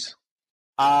use?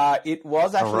 It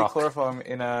was actually chloroform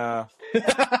in a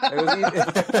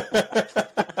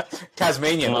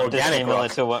Tasmanian Not organic dissimilar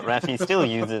rock. to what Rafi still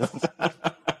uses.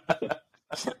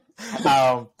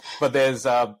 But there's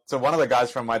so one of the guys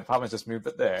from my department just moved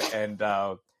it there, and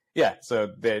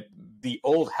so the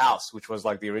old house, which was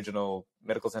like the original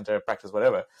medical center, practice,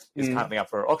 whatever, is currently up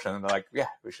for auction, and they're like,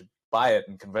 we should buy it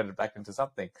and convert it back into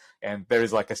something. And there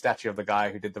is like a statue of the guy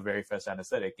who did the very first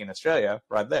anesthetic in Australia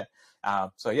right there.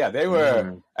 They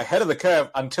were ahead of the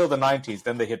curve until the 90s.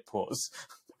 Then they hit pause.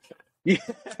 Yeah,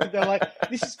 they're like,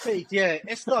 this is peak. Yeah,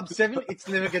 S Club 7, it's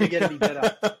never going to get any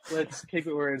better. Let's keep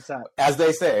it where it's at. As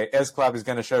they say, S Club is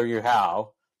going to show you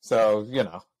how. So,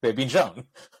 they've been shown.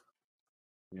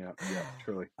 Yeah,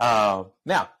 truly.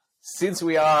 Now, since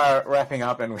we are wrapping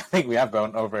up and we think we have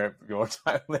gone over your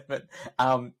time limit,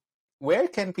 where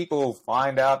can people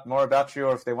find out more about you,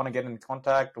 or if they want to get in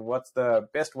contact, what's the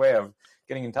best way of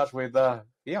getting in touch with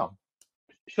Vyom?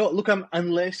 Sure. Look,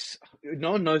 unless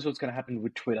no one knows what's going to happen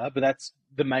with Twitter, but that's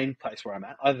the main place where I'm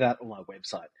at, either that or my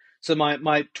website. So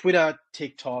my Twitter,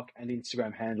 TikTok, and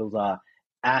Instagram handles are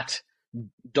at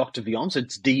Dr. Vyom. So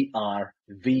it's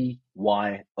DrVyom,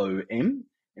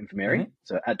 M for Mary.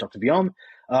 So at Dr. Vyom.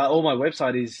 Or my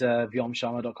website is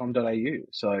vyomsharma.com.au.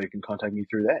 So you can contact me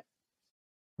through there.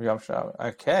 Vyom Sharma.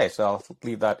 Okay, so I'll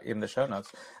leave that in the show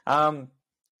notes.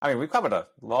 We've covered a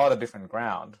lot of different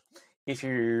ground. We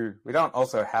don't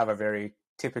also have a very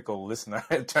typical listener,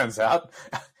 it turns out,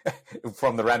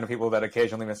 from the random people that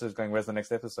occasionally message going, where's the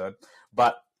next episode?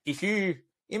 But if you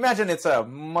imagine it's a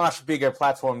much bigger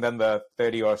platform than the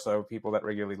 30 or so people that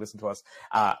regularly listen to us,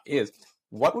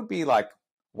 what would be like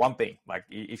one thing? Like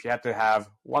if you had to have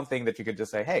one thing that you could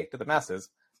just say, hey, to the masses,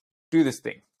 do this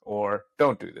thing or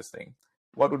don't do this thing.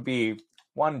 What would be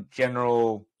one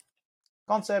general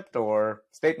concept or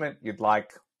statement you'd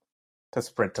like to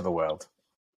spread to the world?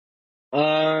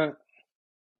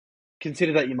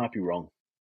 Consider that you might be wrong.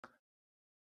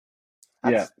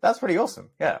 That's pretty awesome.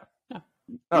 Yeah.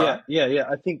 Yeah.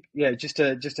 I think just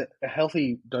a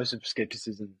healthy dose of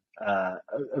skepticism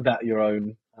about your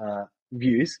own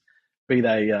views, be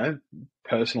they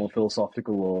personal,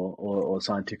 philosophical, or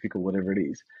scientific, or whatever it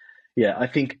is. Yeah, I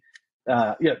think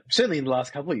certainly in the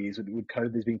last couple of years with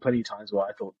COVID, there's been plenty of times where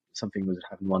I thought something was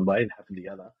happening one way and happened the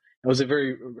other. It was a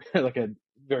very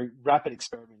rapid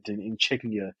experiment in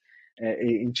checking your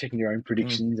own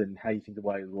predictions and how you think the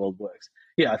way the world works.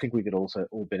 Yeah, I think we could also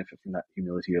all benefit from that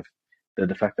humility of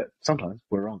the fact that sometimes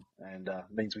we're wrong, and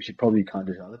means we should probably be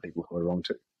kinder to other people who are wrong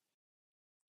too.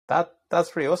 That's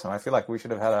pretty awesome. I feel like we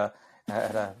should have had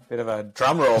a bit of a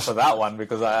drum roll for that one,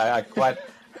 because I quite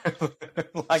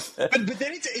like that. But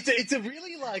then it's a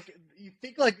really like, you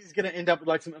think like it's going to end up with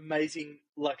like some amazing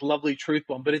like lovely truth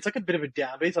bomb, but it's like a bit of a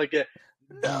downbeat. It's like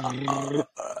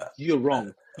you're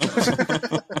wrong.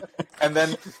 And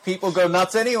then people go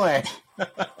nuts anyway.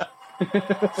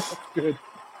 Good.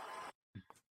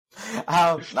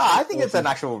 I think it's an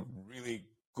actual really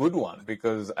good one,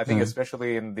 because I think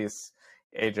especially in this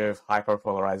age of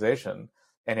hyperpolarization,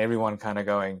 and everyone kind of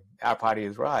going, our party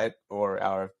is right or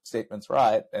our statement's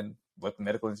right, and with the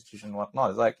medical institution and whatnot.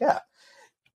 It's like, yeah,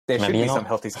 there should Maybe be not. some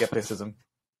healthy skepticism.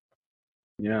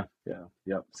 Yeah.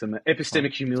 Some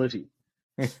epistemic humility.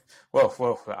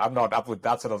 Well, I'm not up with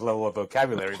that sort of level of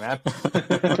vocabulary, man.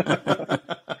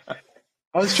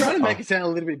 I was trying to make it sound a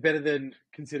little bit better than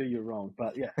consider you're wrong,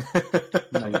 but yeah.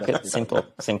 It's simple.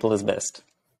 Simple is best.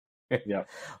 Yeah.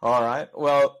 All right.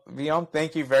 Well, Vyom,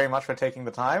 thank you very much for taking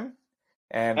the time.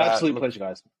 And Absolute pleasure,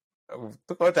 guys.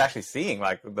 Look forward to actually seeing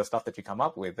like the stuff that you come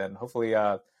up with, and hopefully,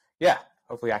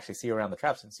 hopefully actually see you around the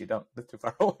trap since you don't live too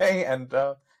far away. And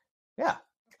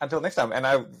until next time.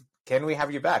 And can we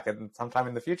have you back and sometime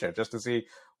in the future just to see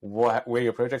where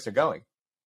your projects are going?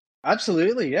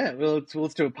 Absolutely, yeah. Well,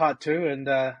 let's do a part 2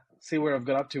 and see where I've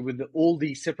got up to with all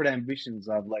the separate ambitions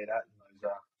I've laid out in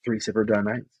those 3 separate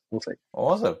domains. We'll see.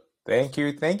 Awesome. Thank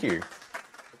you.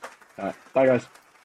 All right. Bye, guys.